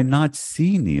only did I not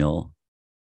see Neil,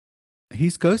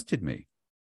 he's ghosted me.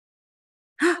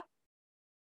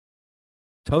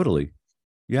 Totally.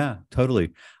 Yeah,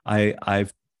 totally. I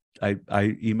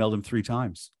emailed him 3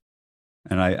 times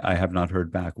and I have not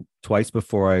heard back. Twice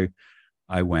before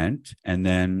I went, and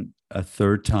then a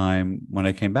third time when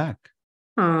I came back.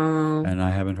 Oh. And I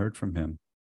haven't heard from him.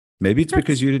 Maybe it's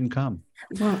because you didn't come.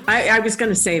 Well, I was going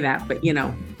to say that, but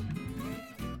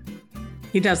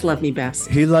he does love me best.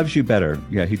 He loves you better.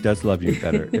 Yeah, he does love you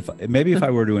better. If I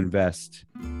were to invest,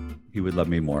 he would love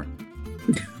me more.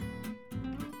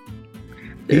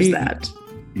 There's that.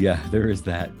 Yeah, there is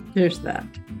that. There's that.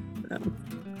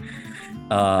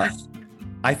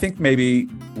 I think maybe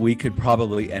we could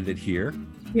probably end it here.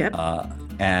 Yeah.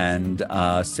 And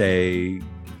say,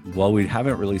 well, we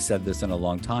haven't really said this in a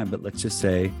long time, but let's just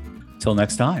say, till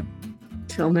next time.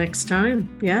 Till next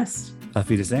time. Yes. Auf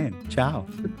Wiedersehen. Ciao.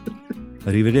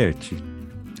 Arrivederci.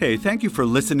 Hey, thank you for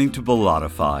listening to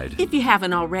Balladified. If you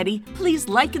haven't already, please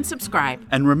like and subscribe.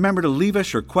 And remember to leave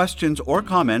us your questions or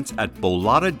comments at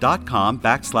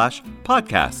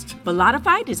bollada.com/podcast.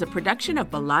 Balladified is a production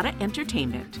of Ballada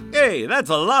Entertainment. Hey,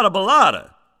 that's a lot of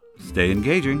ballada. Stay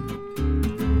engaging.